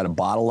 They're going to try to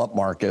bottle up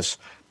Marcus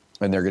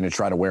and they're going to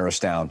try to wear us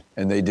down.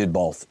 And they did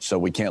both. So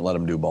we can't let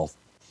them do both.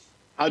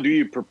 How do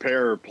you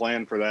prepare or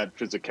plan for that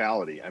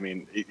physicality? I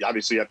mean,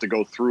 obviously you have to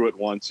go through it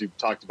once. You've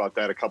talked about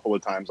that a couple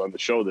of times on the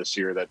show this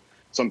year, that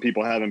some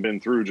people haven't been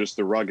through just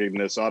the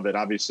ruggedness of it.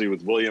 Obviously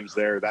with Williams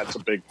there, that's a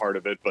big part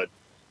of it, but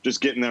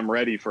just getting them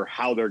ready for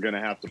how they're going to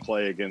have to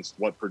play against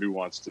what Purdue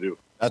wants to do.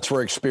 That's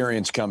where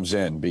experience comes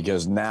in,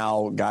 because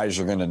now guys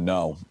are going to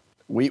know.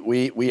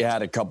 We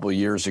had a couple of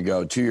years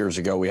ago, 2 years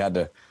ago, we had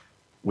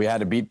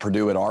to beat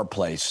Purdue at our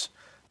place.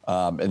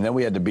 And then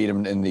we had to beat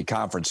them in the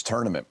conference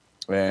tournament.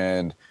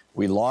 And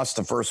We lost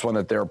the first one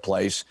at their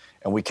place,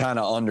 and we kind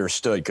of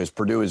understood because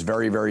Purdue is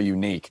very, very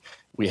unique.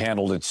 We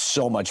handled it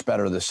so much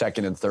better the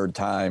second and third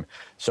time.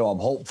 So I'm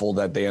hopeful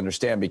that they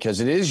understand because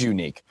it is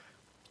unique.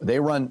 We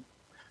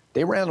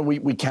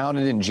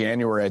counted in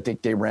January, I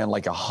think they ran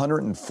like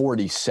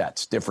 140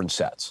 sets, different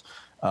sets.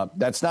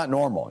 That's not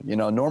normal.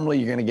 Normally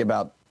you're going to get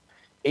about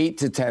 8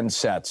 to 10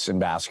 sets in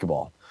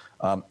basketball.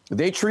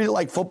 They treat it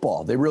like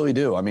football. They really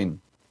do. I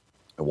mean,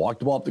 they walk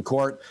the ball up the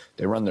court,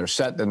 they run their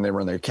set, then they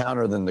run their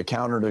counter, then the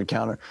counter to the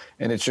counter,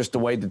 and it's just the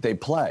way that they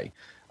play.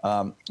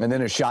 And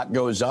then a shot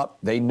goes up,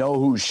 they know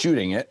who's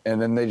shooting it,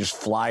 and then they just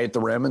fly at the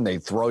rim and they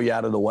throw you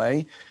out of the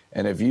way.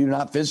 And if you're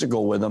not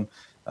physical with them,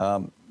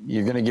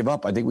 you're going to give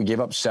up. I think we gave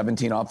up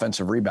 17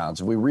 offensive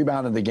rebounds. If we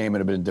rebounded the game, it would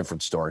have been a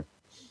different story.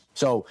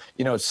 So,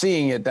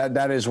 seeing it,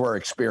 that is where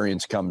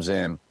experience comes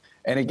in.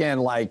 And again,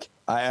 like,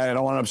 I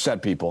don't want to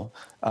upset people,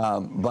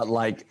 but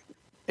like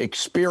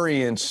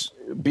experience,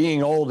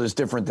 being old is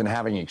different than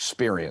having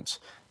experience.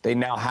 They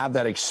now have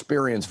that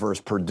experience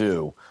versus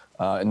Purdue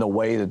in the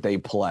way that they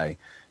play.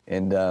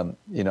 And,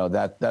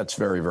 that's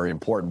very, very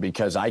important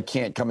because I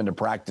can't come into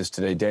practice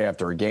today, day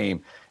after a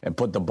game, and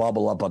put the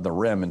bubble up on the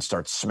rim and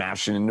start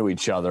smashing into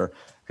each other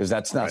because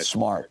that's not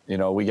smart.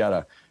 We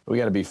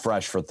gotta be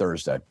fresh for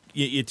Thursday.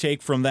 You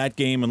take from that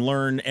game and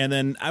learn. And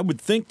then I would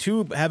think,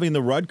 too, having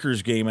the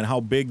Rutgers game and how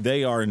big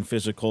they are in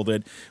physical,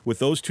 that with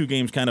those two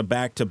games kind of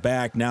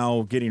back-to-back,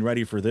 now getting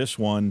ready for this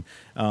one,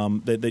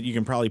 that you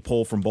can probably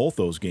pull from both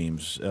those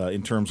games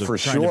in terms of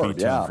trying to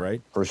be tough,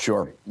 right? For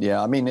sure.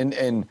 Yeah, I mean,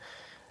 and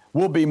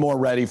we'll be more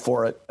ready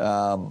for it.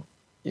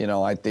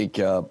 I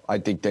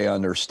think they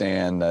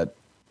understand that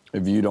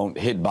if you don't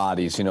hit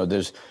bodies,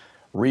 there's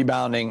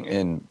rebounding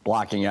and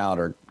blocking out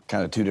are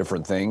kind of two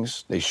different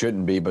things. They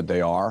shouldn't be, but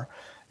they are.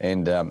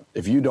 And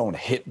if you don't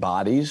hit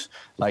bodies,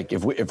 like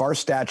if our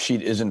stat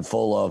sheet isn't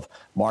full of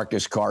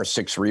Marcus Carr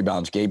 6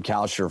 rebounds, Gabe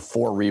Kalsher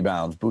 4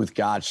 rebounds, Booth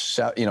Gotch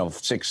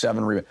 6,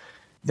 7 rebounds,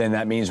 then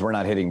that means we're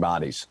not hitting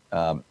bodies.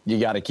 You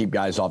got to keep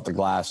guys off the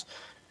glass.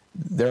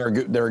 They're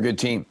a good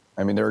team.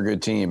 I mean, they're a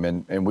good team,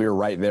 and we were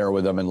right there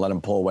with them and let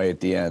them pull away at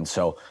the end.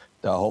 So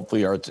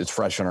hopefully it's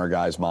fresh on our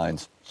guys'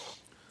 minds.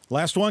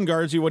 Last one,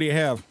 Guardsy, what do you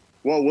have?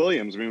 Well,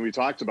 Williams, I mean, we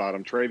talked about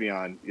him,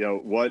 Travion.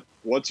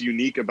 What's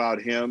unique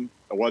about him?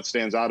 What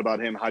stands out about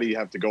him? How do you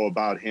have to go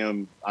about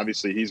him?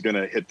 Obviously, he's going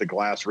to hit the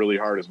glass really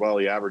hard as well.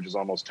 He averages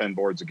almost 10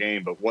 boards a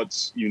game. But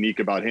what's unique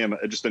about him?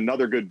 Just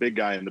another good big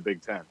guy in the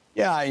Big Ten.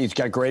 Yeah, he's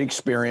got great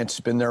experience.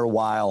 Been there a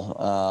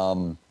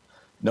while.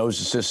 Knows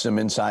the system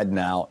inside and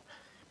out.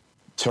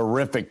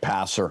 Terrific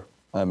passer.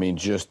 I mean,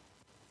 just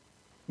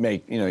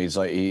he's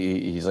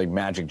like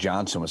Magic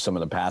Johnson with some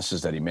of the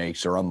passes that he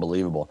makes. They're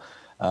unbelievable.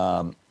 They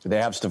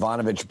have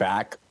Stefanovic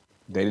back.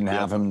 They didn't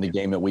have him in the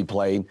game that we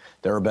played.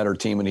 They're a better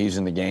team when he's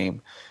in the game.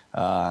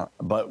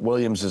 But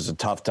Williams is a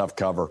tough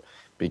cover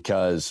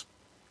because,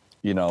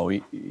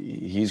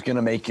 he's going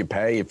to make you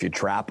pay if you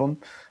trap him.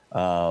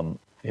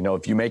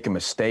 If you make a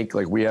mistake,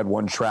 like we had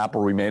one trap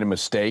where we made a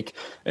mistake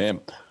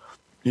and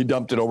he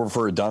dumped it over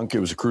for a dunk. It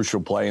was a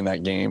crucial play in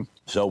that game.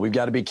 So we've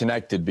got to be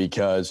connected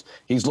because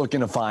he's looking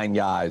to find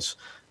guys.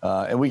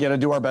 And we got to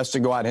do our best to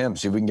go at him,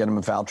 see if we can get him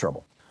in foul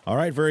trouble. All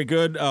right, very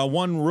good.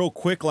 One real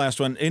quick last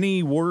one.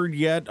 Any word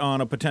yet on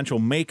a potential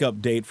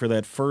makeup date for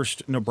that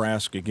first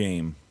Nebraska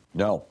game?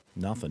 No.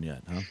 Nothing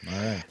yet, huh?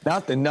 All right.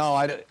 Nothing. No,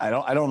 I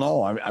don't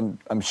know.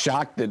 I'm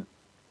shocked that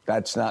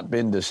that's not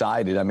been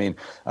decided. I mean,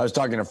 I was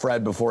talking to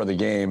Fred before the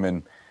game,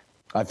 and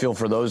I feel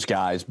for those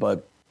guys.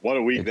 But what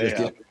a week they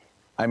have.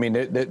 I mean,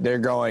 they're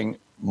going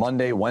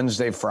Monday,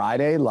 Wednesday,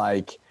 Friday,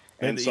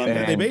 and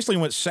Sunday. They basically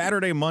went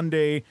Saturday,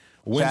 Monday,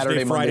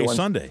 Wednesday, Friday,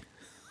 Sunday.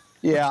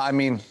 Yeah, I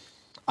mean,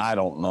 I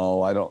don't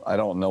know. I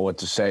don't know what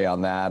to say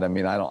on that. I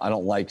mean, I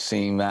don't like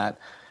seeing that.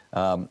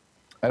 I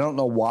don't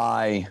know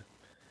why.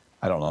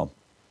 I don't know.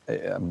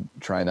 I'm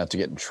trying not to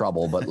get in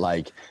trouble, but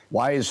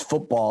why is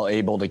football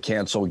able to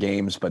cancel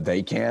games but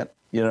they can't?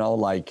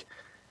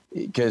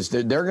 Because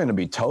they're going to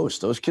be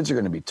toast. Those kids are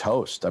going to be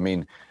toast. I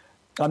mean,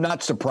 I'm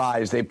not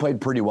surprised. They played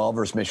pretty well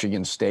versus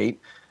Michigan State.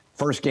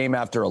 First game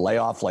after a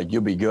layoff,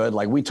 you'll be good.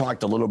 We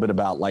talked a little bit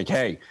about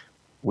hey,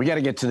 we got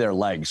to get to their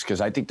legs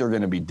because I think they're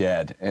going to be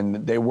dead.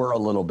 And they were a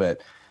little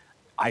bit.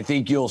 I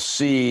think you'll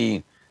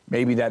see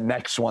maybe that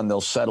next one,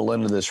 they'll settle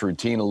into this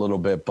routine a little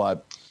bit.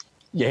 But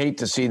you hate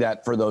to see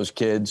that for those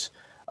kids.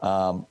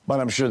 But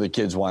I'm sure the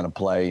kids want to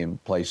play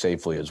and play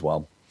safely as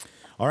well.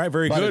 All right,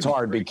 very good. But it's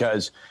hard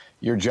because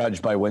you're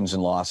judged by wins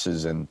and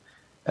losses. And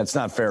that's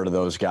not fair to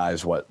those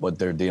guys, what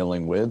they're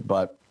dealing with.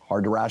 But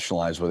hard to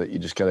rationalize with it. You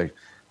just got to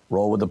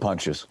roll with the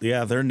punches.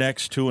 Yeah, their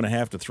next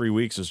 2.5 to 3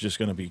 weeks is just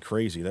going to be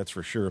crazy, that's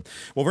for sure.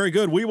 Well, very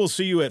good. We will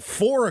see you at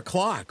 4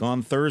 o'clock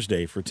on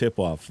Thursday for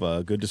tip-off.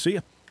 Good to see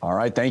you. All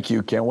right, thank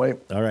you. Can't wait.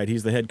 All right,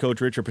 he's the head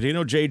coach, Richard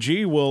Pitino.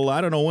 JG,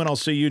 I don't know when I'll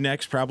see you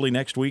next, probably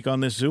next week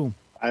on this Zoom.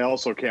 I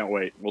also can't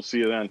wait. We'll see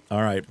you then.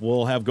 All right,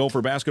 we'll have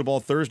Gopher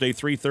basketball Thursday,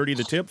 3:30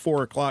 the tip,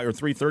 4 o'clock, or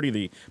 3:30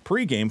 the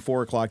pregame,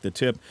 4 o'clock the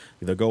tip,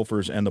 the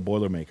Gophers and the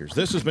Boilermakers.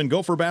 This has been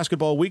Gopher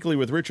Basketball Weekly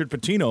with Richard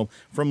Pitino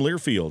from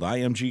Learfield,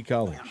 IMG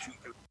College.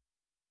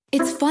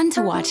 It's fun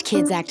to watch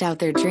kids act out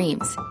their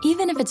dreams,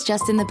 even if it's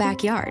just in the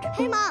backyard.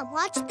 Hey, Mom,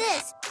 watch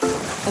this.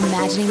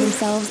 Imagining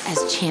themselves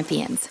as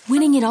champions,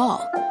 winning it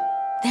all.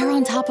 They're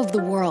on top of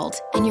the world,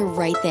 and you're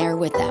right there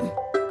with them.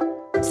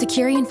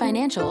 Securian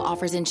Financial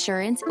offers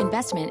insurance,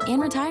 investment,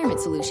 and retirement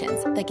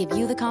solutions that give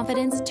you the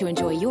confidence to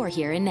enjoy your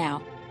here and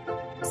now.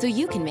 So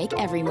you can make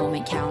every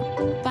moment count.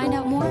 Find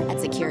out more at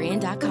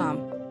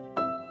Securian.com.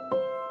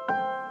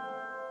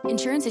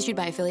 Insurance issued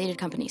by affiliated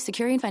company.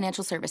 Securian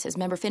Financial Services.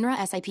 Member FINRA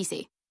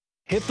SIPC.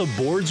 Hit the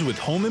boards with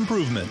home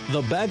improvement.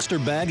 The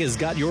Bagster Bag has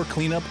got your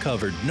cleanup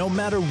covered, no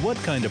matter what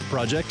kind of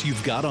project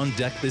you've got on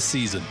deck this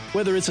season.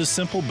 Whether it's a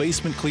simple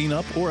basement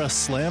cleanup or a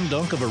slam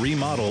dunk of a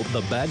remodel,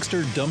 the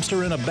Bagster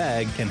Dumpster in a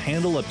Bag can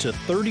handle up to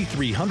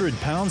 3,300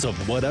 pounds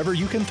of whatever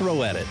you can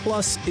throw at it.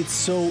 Plus, it's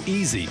so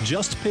easy.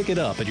 Just pick it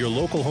up at your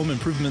local home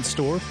improvement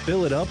store,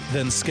 fill it up,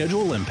 then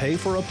schedule and pay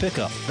for a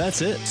pickup.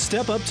 That's it.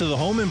 Step up to the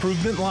home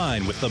improvement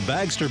line with the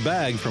Bagster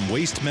Bag from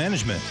Waste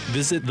Management.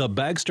 Visit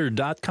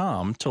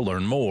thebagster.com to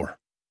learn more.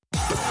 On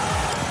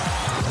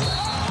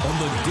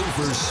the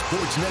Gopher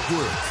Sports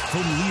Network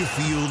from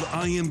Learfield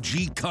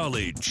IMG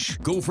College,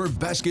 Gopher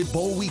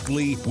Basketball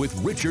Weekly with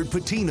Richard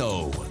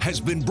Pitino has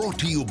been brought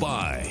to you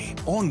by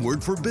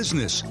Onward for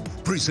Business,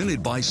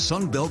 presented by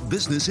Sunbelt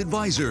Business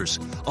Advisors,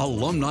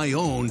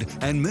 alumni-owned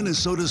and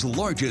Minnesota's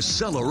largest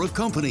seller of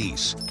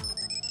companies.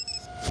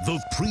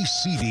 The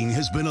preceding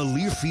has been a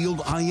Learfield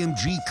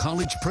IMG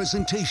College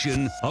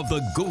presentation of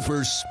the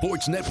Gopher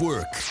Sports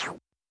Network.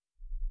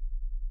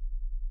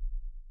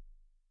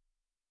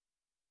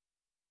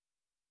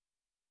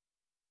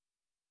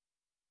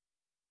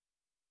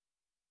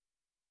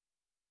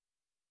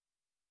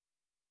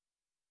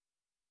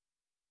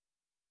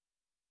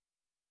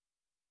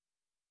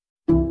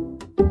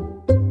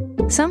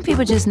 Some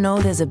people just know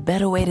there's a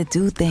better way to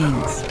do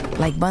things,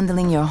 like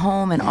bundling your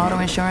home and auto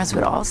insurance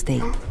with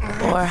Allstate,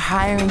 or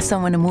hiring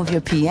someone to move your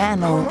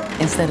piano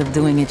instead of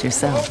doing it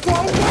yourself.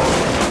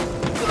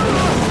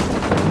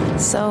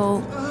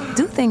 So,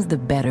 do things the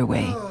better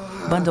way.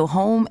 Bundle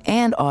home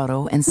and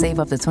auto and save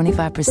up to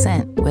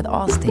 25% with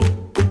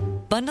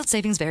Allstate. Bundled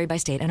savings vary by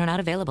state and are not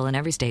available in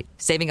every state.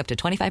 Saving up to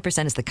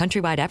 25% is the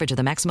countrywide average of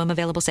the maximum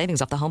available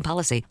savings off the home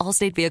policy.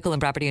 Allstate Vehicle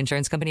and Property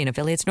Insurance Company and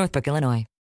affiliates, Northbrook, Illinois.